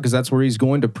synagogue, because that's where he's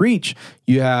going to preach.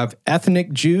 You have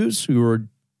ethnic Jews who are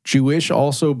Jewish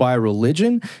also by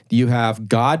religion. You have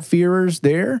God-fearers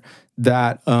there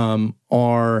that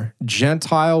are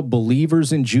Gentile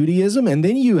believers in Judaism. And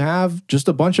then you have just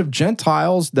a bunch of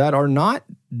Gentiles that are not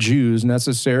Jews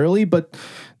necessarily, but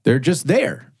they're just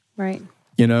there. Right.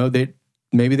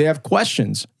 Maybe they have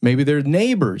questions. Maybe they're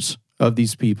neighbors of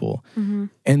these people. Mm-hmm.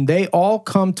 And they all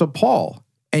come to Paul.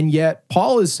 And yet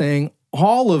Paul is saying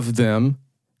all of them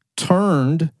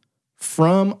turned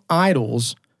from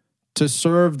idols to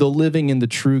serve the living and the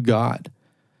true God.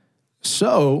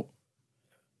 So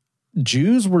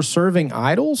Jews were serving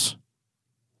idols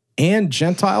and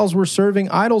Gentiles were serving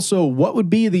idols. So what would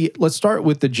be let's start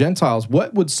with the Gentiles.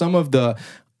 What would some of the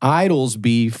idols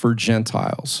be for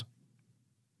Gentiles?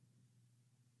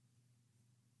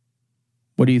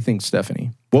 What do you think, Stephanie?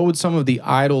 What would some of the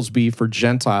idols be for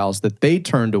Gentiles that they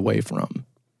turned away from?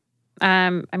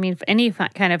 Any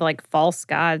kind of like false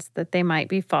gods that they might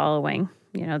be following.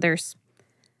 There's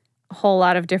a whole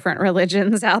lot of different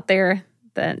religions out there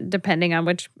that, depending on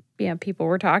which people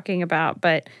we're talking about,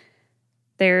 but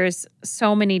there's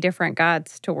so many different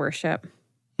gods to worship.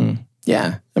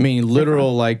 Yeah.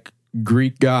 Literal like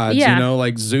Greek gods,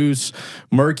 like Zeus,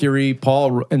 Mercury.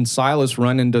 Paul and Silas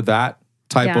run into that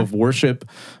type of worship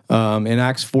in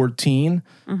Acts 14.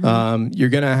 Mm-hmm. You're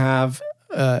going to have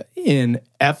in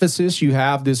Ephesus, you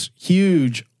have this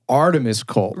huge Artemis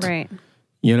cult. Right.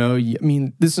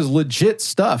 This is legit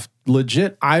stuff,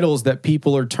 legit idols that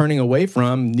people are turning away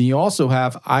from. You also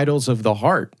have idols of the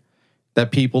heart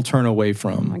that people turn away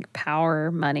from. Like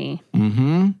power, money,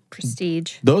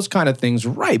 prestige. Those kind of things,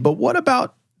 right. But what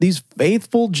about these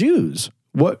faithful Jews?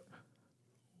 What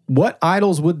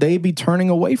idols would they be turning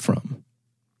away from?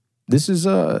 This is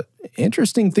a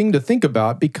interesting thing to think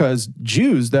about, because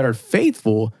Jews that are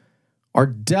faithful are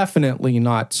definitely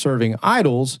not serving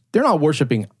idols. They're not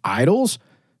worshiping idols.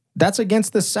 That's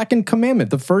against the second commandment,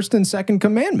 the first and second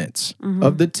commandments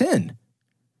of the 10.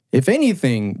 If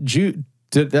anything,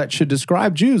 that should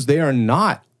describe Jews, they are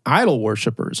not idol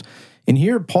worshipers. And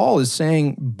here Paul is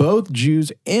saying both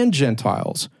Jews and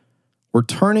Gentiles were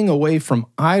turning away from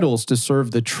idols to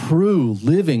serve the true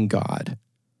living God.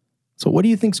 So what do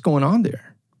you think's going on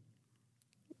there?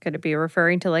 Could it be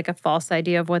referring to like a false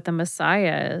idea of what the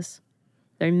Messiah is?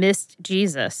 They missed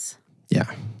Jesus.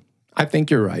 Yeah, I think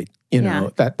you're right.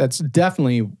 That's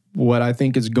definitely what I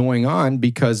think is going on,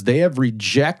 because they have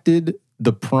rejected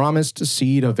the promised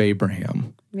seed of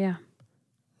Abraham. Yeah.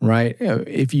 Right?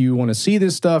 If you want to see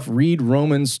this stuff, read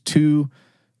Romans 2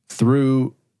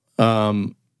 through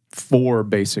 4,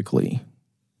 basically.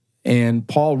 And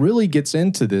Paul really gets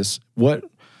into this, what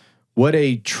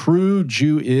a true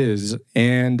Jew is,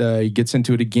 and he gets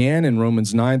into it again in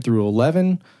Romans 9 through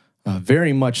 11,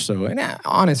 very much so. And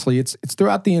honestly, it's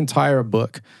throughout the entire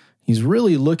book. He's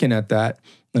really looking at that.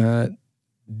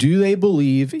 Do they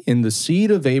believe in the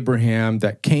seed of Abraham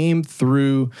that came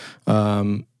through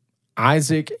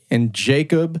Isaac and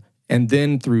Jacob, and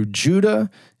then through Judah,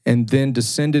 and then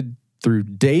descended through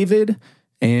David,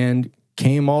 and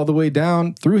came all the way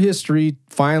down through history,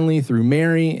 finally through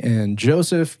Mary and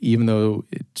Joseph, even though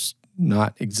it's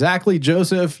not exactly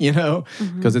Joseph,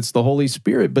 because it's the Holy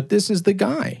Spirit, but this is the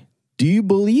guy. Do you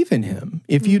believe in him?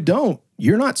 If you don't,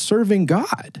 you're not serving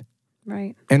God.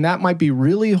 Right. And that might be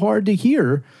really hard to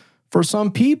hear for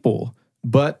some people,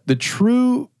 but the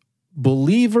true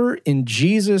believer in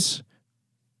Jesus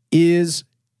is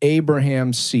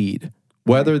Abraham's seed,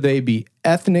 whether they be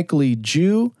ethnically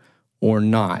Jew or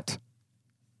not.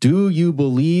 Do you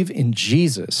believe in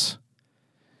Jesus?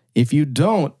 If you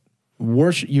don't,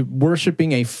 you're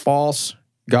worshiping a false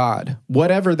god,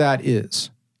 whatever that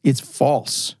is. It's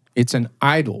false. It's an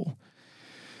idol.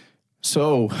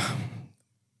 So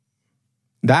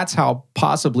that's how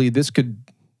possibly this could,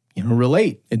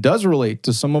 relate. It does relate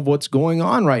to some of what's going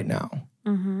on right now.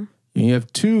 Mm-hmm. You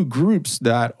have two groups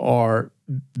that are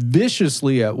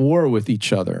viciously at war with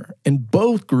each other, and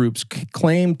both groups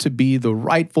claim to be the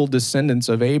rightful descendants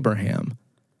of Abraham.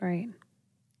 Right.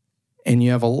 And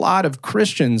you have a lot of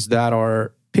Christians that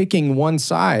are picking one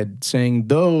side, saying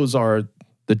those are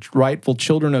the rightful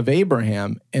children of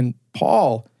Abraham. And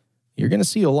Paul, you're going to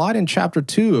see a lot in chapter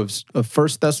 2 of 1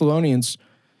 Thessalonians.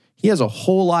 He has a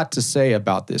whole lot to say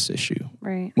about this issue.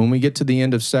 Right. When we get to the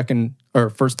end of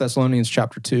 1 Thessalonians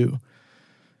chapter 2.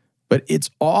 But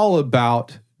it's all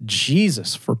about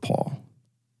Jesus for Paul.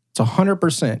 It's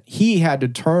 100%. He had to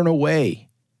turn away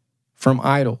from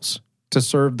idols to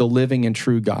serve the living and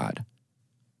true God.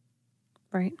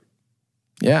 Right.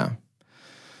 Yeah.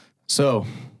 So,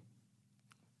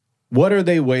 what are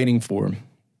they waiting for?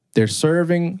 They're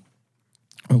serving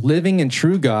a living and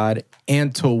true God,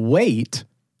 and to wait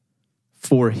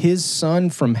for his Son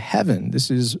from heaven. This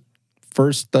is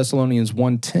 1 Thessalonians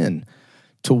 1:10.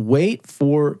 To wait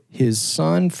for his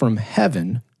Son from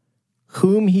heaven,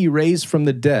 whom he raised from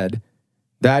the dead,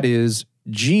 that is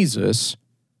Jesus,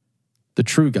 the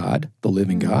true God, the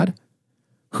living God,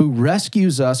 who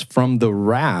rescues us from the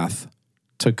wrath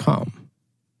to come.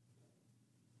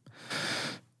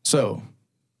 So,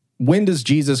 when does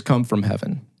Jesus come from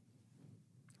heaven?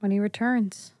 When he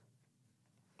returns.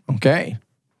 Okay.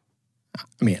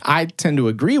 I mean, I tend to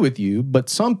agree with you, but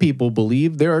some people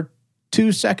believe there are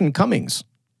two second comings.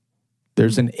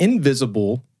 There's an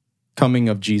invisible coming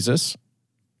of Jesus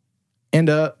and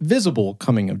a visible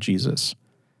coming of Jesus.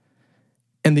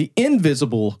 And the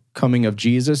invisible coming of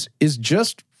Jesus is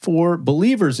just for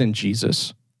believers in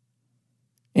Jesus.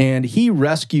 And he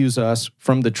rescues us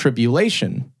from the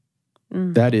tribulation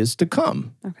that is to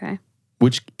come. Okay.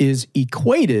 Which is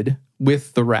equated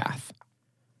with the wrath.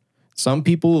 Some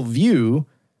people view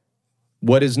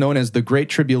what is known as the Great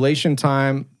Tribulation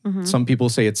time. Mm-hmm. Some people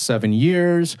say it's 7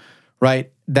 years,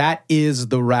 right? That is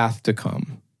the wrath to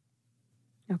come.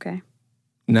 Okay.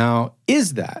 Now,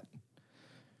 is that?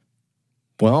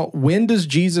 Well, when does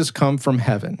Jesus come from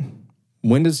heaven?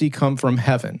 When does he come from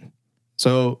heaven?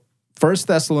 So 1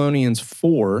 Thessalonians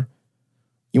 4,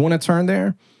 you want to turn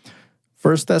there?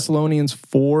 1 Thessalonians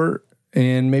 4,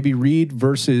 and maybe read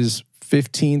verses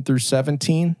 15 through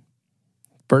 17.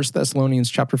 1 Thessalonians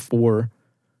chapter 4,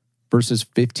 verses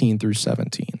 15 through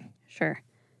 17. Sure.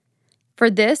 For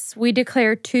this we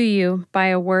declare to you by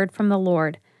a word from the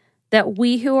Lord, that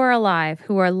we who are alive,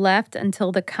 who are left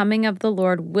until the coming of the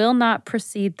Lord, will not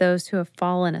precede those who have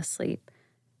fallen asleep.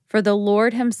 For the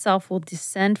Lord himself will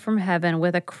descend from heaven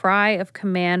with a cry of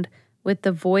command, with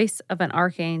the voice of an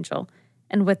archangel,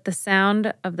 and with the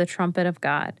sound of the trumpet of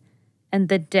God. And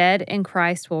the dead in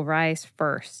Christ will rise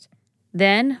first.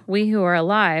 Then we who are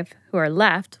alive, who are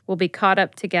left, will be caught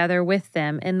up together with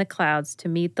them in the clouds to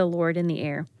meet the Lord in the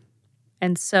air.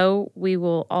 And so we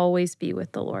will always be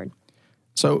with the Lord.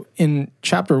 So in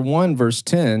chapter 1, verse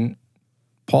 10,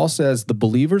 Paul says the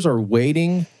believers are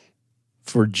waiting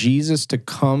for Jesus to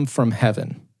come from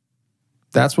heaven.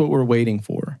 That's what we're waiting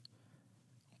for.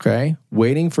 Okay?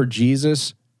 Waiting for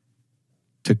Jesus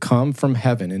to come from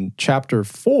heaven. In chapter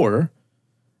 4,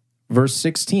 verse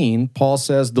 16, Paul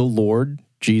says the Lord,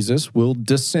 Jesus, will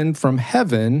descend from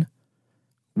heaven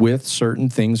with certain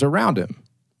things around him,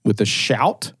 with a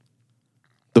shout,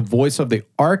 the voice of the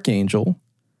archangel,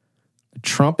 the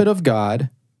trumpet of God,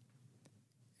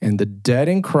 and the dead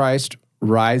in Christ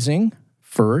rising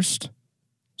first.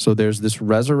 So there's this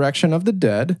resurrection of the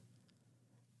dead.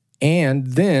 And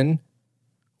then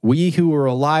we who are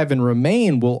alive and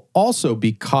remain will also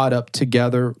be caught up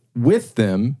together with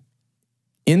them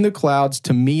in the clouds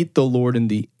to meet the Lord in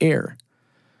the air.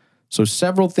 So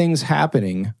several things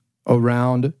happening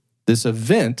around this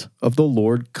event of the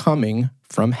Lord coming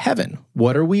from heaven.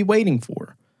 What are we waiting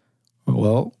for?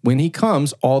 Well, when he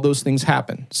comes, all those things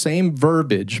happen. Same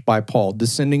verbiage by Paul,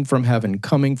 descending from heaven,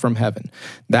 coming from heaven.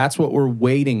 That's what we're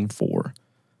waiting for.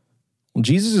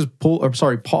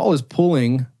 Well, Paul is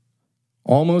pulling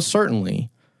almost certainly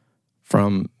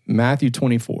from Matthew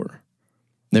 24.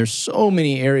 There's so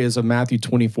many areas of Matthew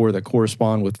 24 that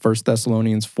correspond with 1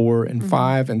 Thessalonians 4 and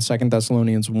 5 and 2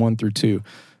 Thessalonians 1 through 2.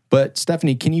 But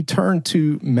Stephanie, can you turn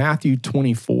to Matthew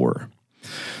 24?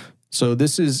 So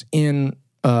this is in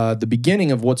the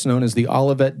beginning of what's known as the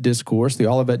Olivet Discourse. The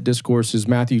Olivet Discourse is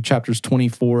Matthew chapters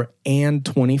 24 and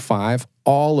 25.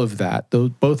 All of that,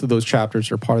 both of those chapters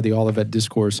are part of the Olivet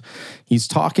Discourse. He's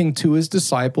talking to his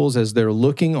disciples as they're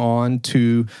looking on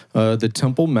to the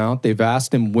Temple Mount. They've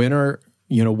asked him,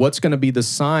 what's going to be the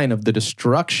sign of the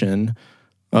destruction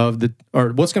what's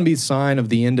going to be the sign of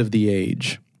the end of the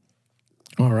age?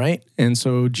 All right. And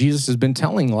so Jesus has been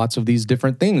telling lots of these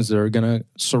different things that are going to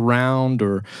surround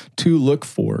or to look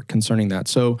for concerning that.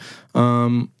 So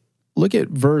look at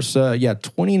verse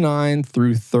 29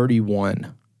 through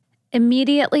 31.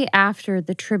 Immediately after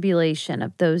the tribulation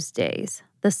of those days,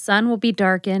 the sun will be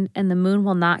darkened and the moon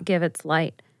will not give its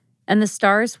light, and the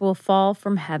stars will fall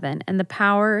from heaven, and the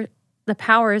powers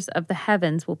of the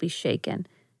heavens will be shaken.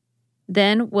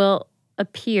 Then will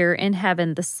appear in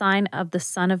heaven the sign of the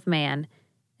Son of Man,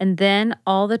 and then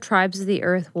all the tribes of the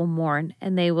earth will mourn,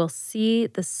 and they will see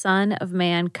the Son of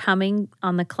Man coming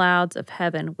on the clouds of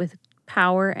heaven with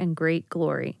power and great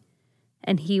glory.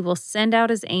 And he will send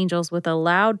out his angels with a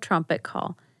loud trumpet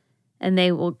call, and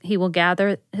he will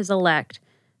gather his elect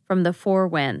from the four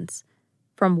winds,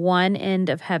 from one end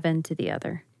of heaven to the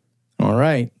other. All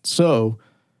right. So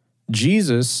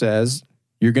Jesus says,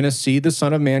 you're going to see the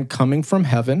Son of Man coming from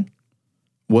heaven.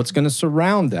 What's going to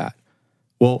surround that?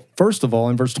 Well, first of all,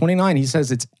 in verse 29, he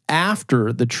says it's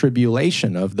after the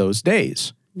tribulation of those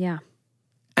days. Yeah.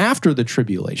 After the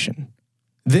tribulation.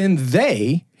 Then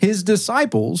they, his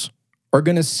disciples, are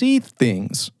going to see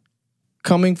things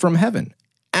coming from heaven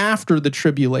after the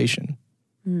tribulation.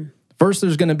 First,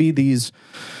 there's going to be these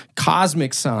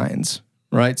cosmic signs,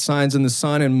 right? Signs in the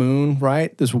sun and moon,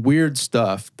 right? This weird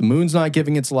stuff. The moon's not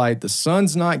giving its light. The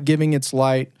sun's not giving its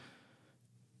light.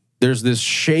 There's this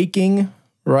shaking,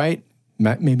 right?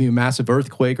 Maybe a massive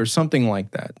earthquake or something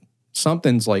like that.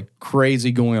 Something's like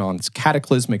crazy going on. It's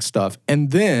cataclysmic stuff.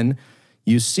 And then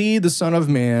you see the Son of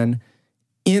Man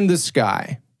in the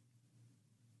sky.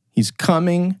 He's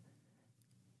coming.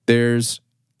 There's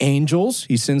angels.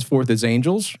 He sends forth his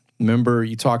angels. Remember,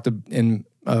 you talked in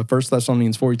 1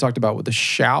 Thessalonians 4, you talked about with the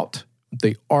shout,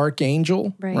 the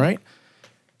archangel, right?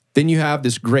 Then you have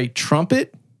this great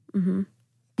trumpet. Mm-hmm.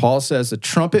 Paul says a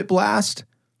trumpet blast.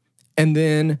 And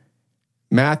then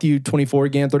Matthew 24,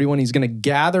 again, 31, he's going to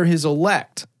gather his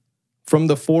elect from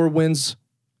the four winds,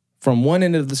 from one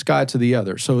end of the sky to the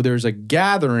other. So there's a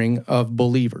gathering of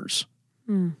believers.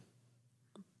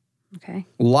 Okay.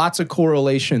 Lots of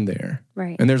correlation there.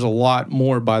 Right. And there's a lot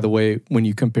more, by the way, when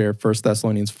you compare 1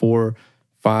 Thessalonians 4,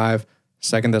 5,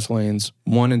 2 Thessalonians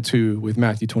 1 and 2 with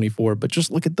Matthew 24. But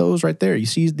just look at those right there. You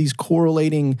see these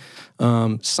correlating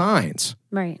signs.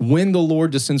 Right. When the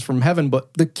Lord descends from heaven.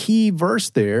 But the key verse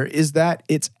there is that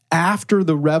it's after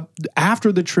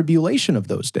the tribulation of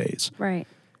those days. Right.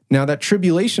 Now, that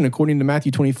tribulation, according to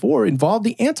Matthew 24, involved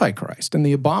the Antichrist and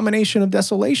the abomination of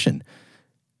desolation.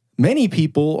 Many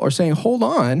people are saying, hold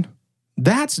on,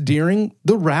 that's during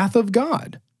the wrath of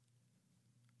God.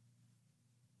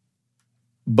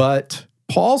 But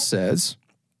Paul says,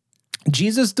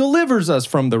 Jesus delivers us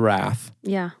from the wrath.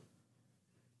 Yeah.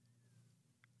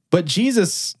 But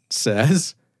Jesus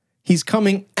says he's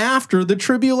coming after the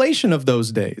tribulation of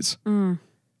those days.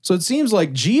 So it seems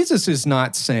like Jesus is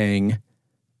not saying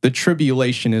the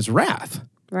tribulation is wrath.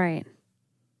 Right.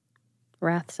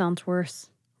 Wrath sounds worse.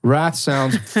 Wrath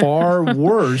sounds far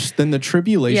worse than the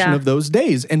tribulation of those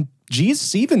days. And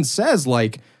Jesus even says,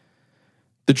 like,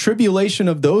 the tribulation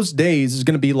of those days is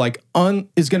going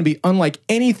to be unlike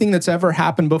anything that's ever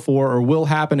happened before or will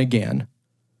happen again.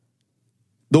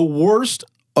 The worst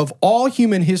of all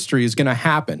human history is going to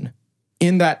happen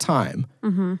in that time.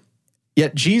 Mm-hmm.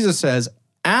 Yet Jesus says,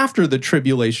 after the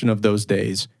tribulation of those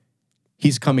days,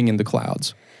 he's coming in the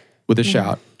clouds with a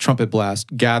shout, trumpet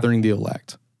blast, gathering the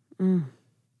elect.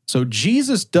 So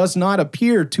Jesus does not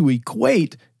appear to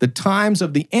equate the times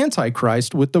of the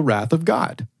Antichrist with the wrath of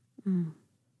God.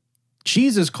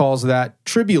 Jesus calls that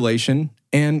tribulation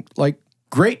and like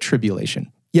great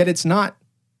tribulation, yet it's not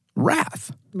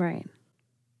wrath. Right.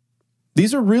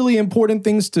 These are really important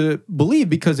things to believe,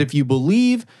 because if you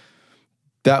believe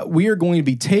that we are going to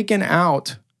be taken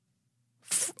out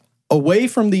away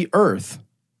from the earth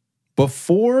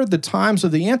before the times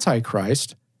of the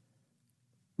Antichrist,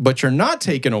 but you're not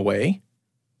taken away,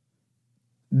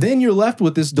 then you're left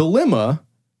with this dilemma.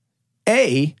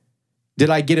 A, did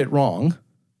I get it wrong?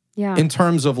 Yeah. In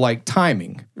terms of like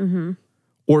timing? Mm-hmm.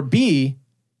 Or B,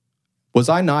 was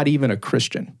I not even a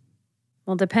Christian?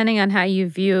 Well, depending on how you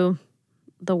view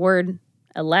the word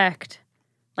elect,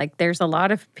 like there's a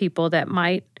lot of people that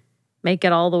might make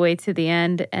it all the way to the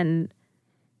end, and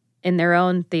in their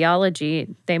own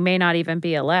theology, they may not even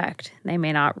be elect. They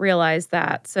may not realize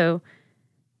that. So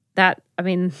that, I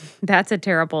mean, that's a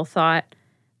terrible thought.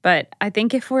 But I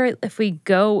think if we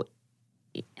go,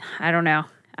 I don't know.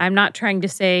 I'm not trying to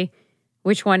say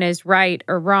which one is right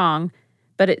or wrong,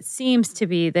 but it seems to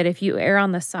be that if you err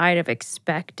on the side of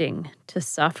expecting to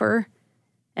suffer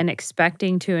and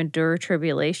expecting to endure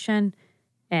tribulation,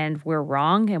 and we're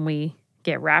wrong and we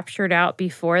get raptured out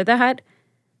before that,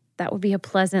 that would be a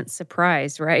pleasant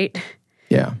surprise, right?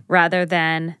 Yeah. Rather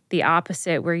than the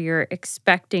opposite where you're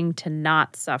expecting to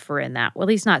not suffer in that. Well, at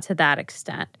least not to that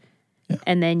extent. Yeah.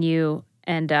 And then you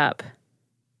end up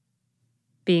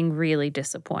being really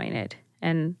disappointed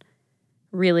and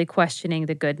really questioning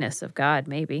the goodness of God,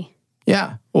 maybe.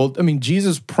 Yeah. Well, I mean,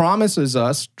 Jesus promises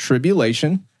us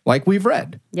tribulation, like we've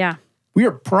read. Yeah. We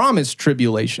are promised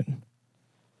tribulation.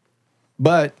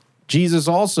 But Jesus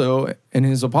also and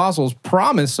his apostles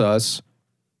promise us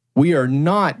we are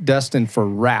not destined for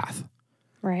wrath.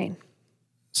 Right.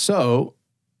 So,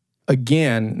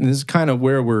 again, this is kind of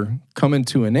where we're coming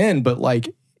to an end, but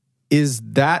like, is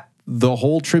that the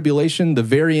whole tribulation, the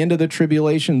very end of the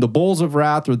tribulation, the bowls of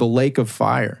wrath or the lake of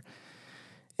fire?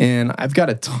 And I've got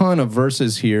a ton of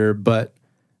verses here, but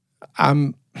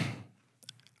I'm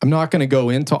not going to go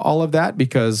into all of that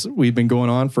because we've been going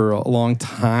on for a long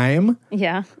time.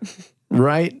 Yeah.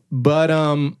 Right? But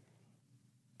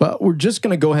we're just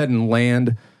going to go ahead and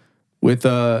land with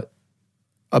a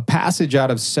passage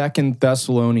out of 2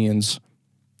 Thessalonians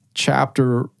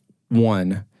chapter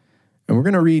 1. And we're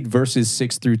going to read verses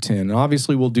 6 through 10. And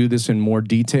obviously, we'll do this in more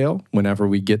detail whenever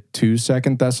we get to 2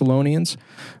 Thessalonians.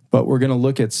 But we're going to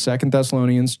look at 2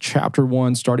 Thessalonians chapter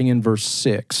 1, starting in verse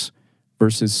 6,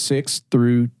 verses 6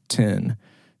 through 10.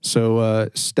 So,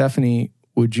 Stephanie,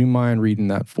 would you mind reading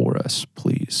that for us,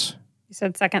 please? You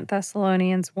said 2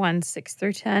 Thessalonians 1, 6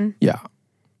 through 10? Yeah.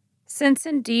 Since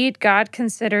indeed God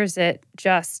considers it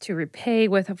just to repay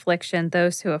with affliction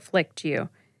those who afflict you,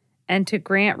 and to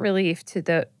grant relief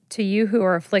to you who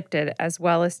are afflicted as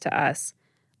well as to us,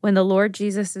 when the Lord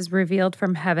Jesus is revealed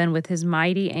from heaven with his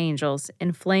mighty angels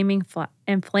in flaming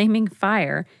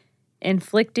fire,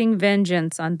 inflicting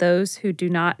vengeance on those who do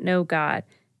not know God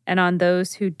and on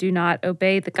those who do not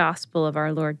obey the gospel of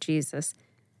our Lord Jesus.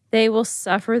 They will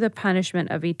suffer the punishment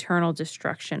of eternal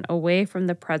destruction away from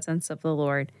the presence of the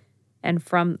Lord and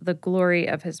from the glory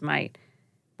of his might,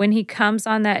 when he comes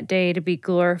on that day to be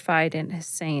glorified in his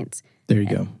saints. There you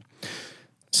go.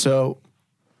 So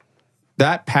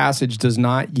that passage does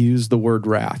not use the word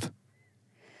wrath,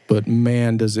 but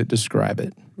man, does it describe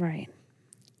it. Right.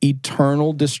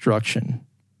 Eternal destruction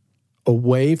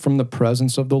away from the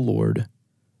presence of the Lord,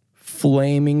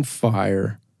 flaming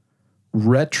fire,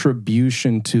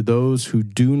 retribution to those who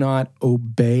do not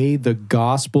obey the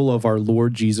gospel of our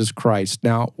Lord Jesus Christ.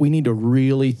 Now, we need to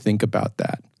really think about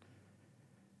that,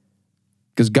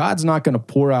 because God's not going to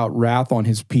pour out wrath on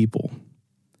his people.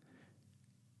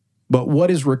 But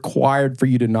what is required for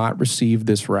you to not receive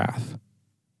this wrath?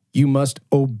 You must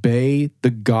obey the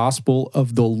gospel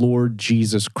of the Lord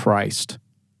Jesus Christ.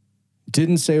 It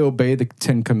didn't say obey the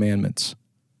 10 Commandments.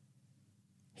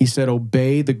 He said,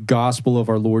 obey the gospel of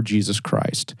our Lord Jesus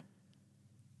Christ.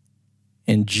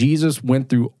 And Jesus went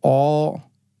through all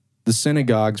the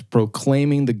synagogues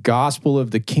proclaiming the gospel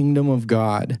of the kingdom of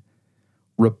God.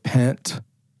 Repent.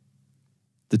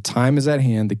 The time is at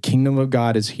hand. The kingdom of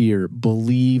God is here.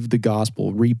 Believe the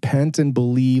gospel. Repent and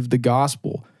believe the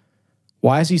gospel.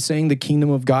 Why is he saying the kingdom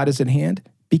of God is at hand?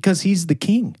 Because he's the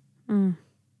king. Mm.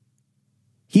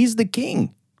 He's the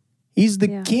king. He's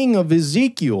the king of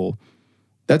Ezekiel.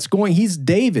 He's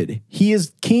David. He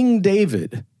is King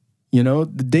David,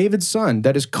 the David's son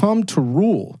that has come to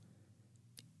rule.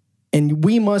 And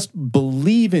we must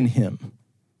believe in him.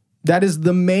 That is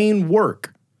the main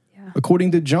work,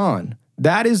 according to John.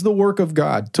 That is the work of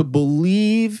God, to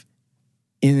believe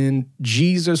in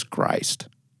Jesus Christ.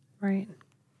 Right.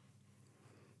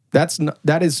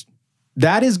 That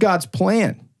is God's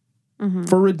plan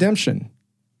for redemption,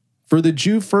 for the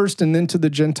Jew first and then to the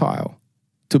Gentile,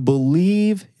 to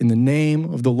believe in the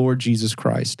name of the Lord Jesus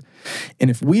Christ. And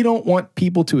if we don't want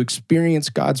people to experience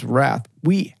God's wrath,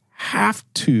 we have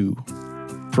to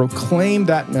proclaim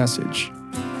that message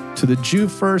to the Jew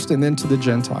first and then to the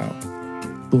Gentile.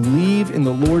 Believe in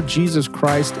the Lord Jesus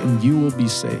Christ and you will be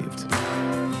saved.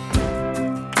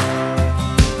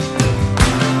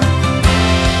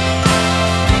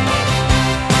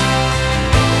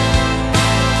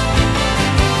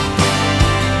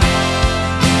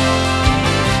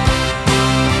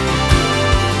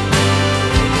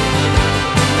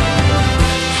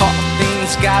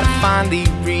 Gotta finally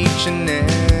reach an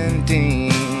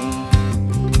ending.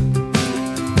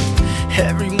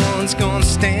 Everyone's gonna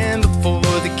stand before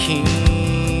the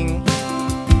King.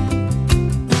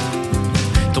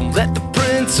 Don't let the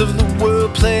prince of the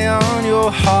world play on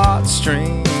your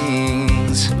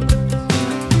heartstrings.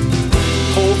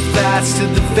 Hold fast to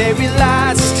the very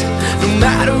last, no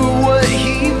matter what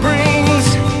he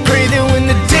brings. Pray that when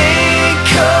the day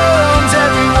comes,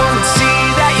 everyone will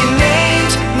see that your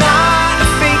name's not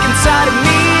inside of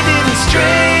me, didn't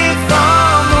stray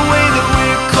from the way that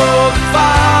we're called to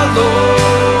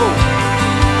follow.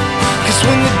 'Cause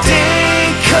when the day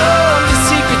comes, the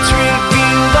secret's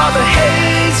revealed, all the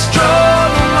hate's drawn,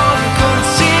 no longer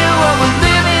conceal what we're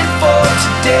living for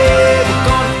today. We're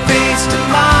gonna face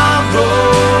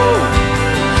tomorrow,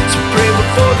 so pray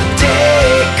before the day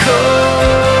comes.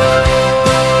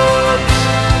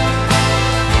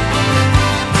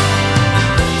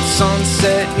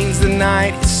 Sunset means the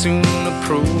night is soon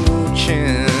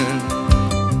approaching.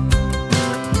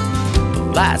 The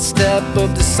last step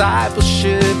of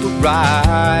discipleship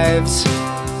arrives.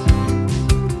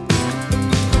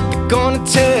 They're gonna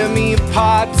tear me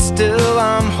apart, but still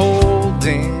I'm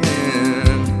holding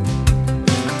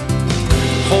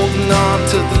on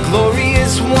to the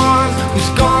glorious one who's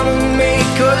gonna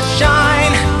make us shine.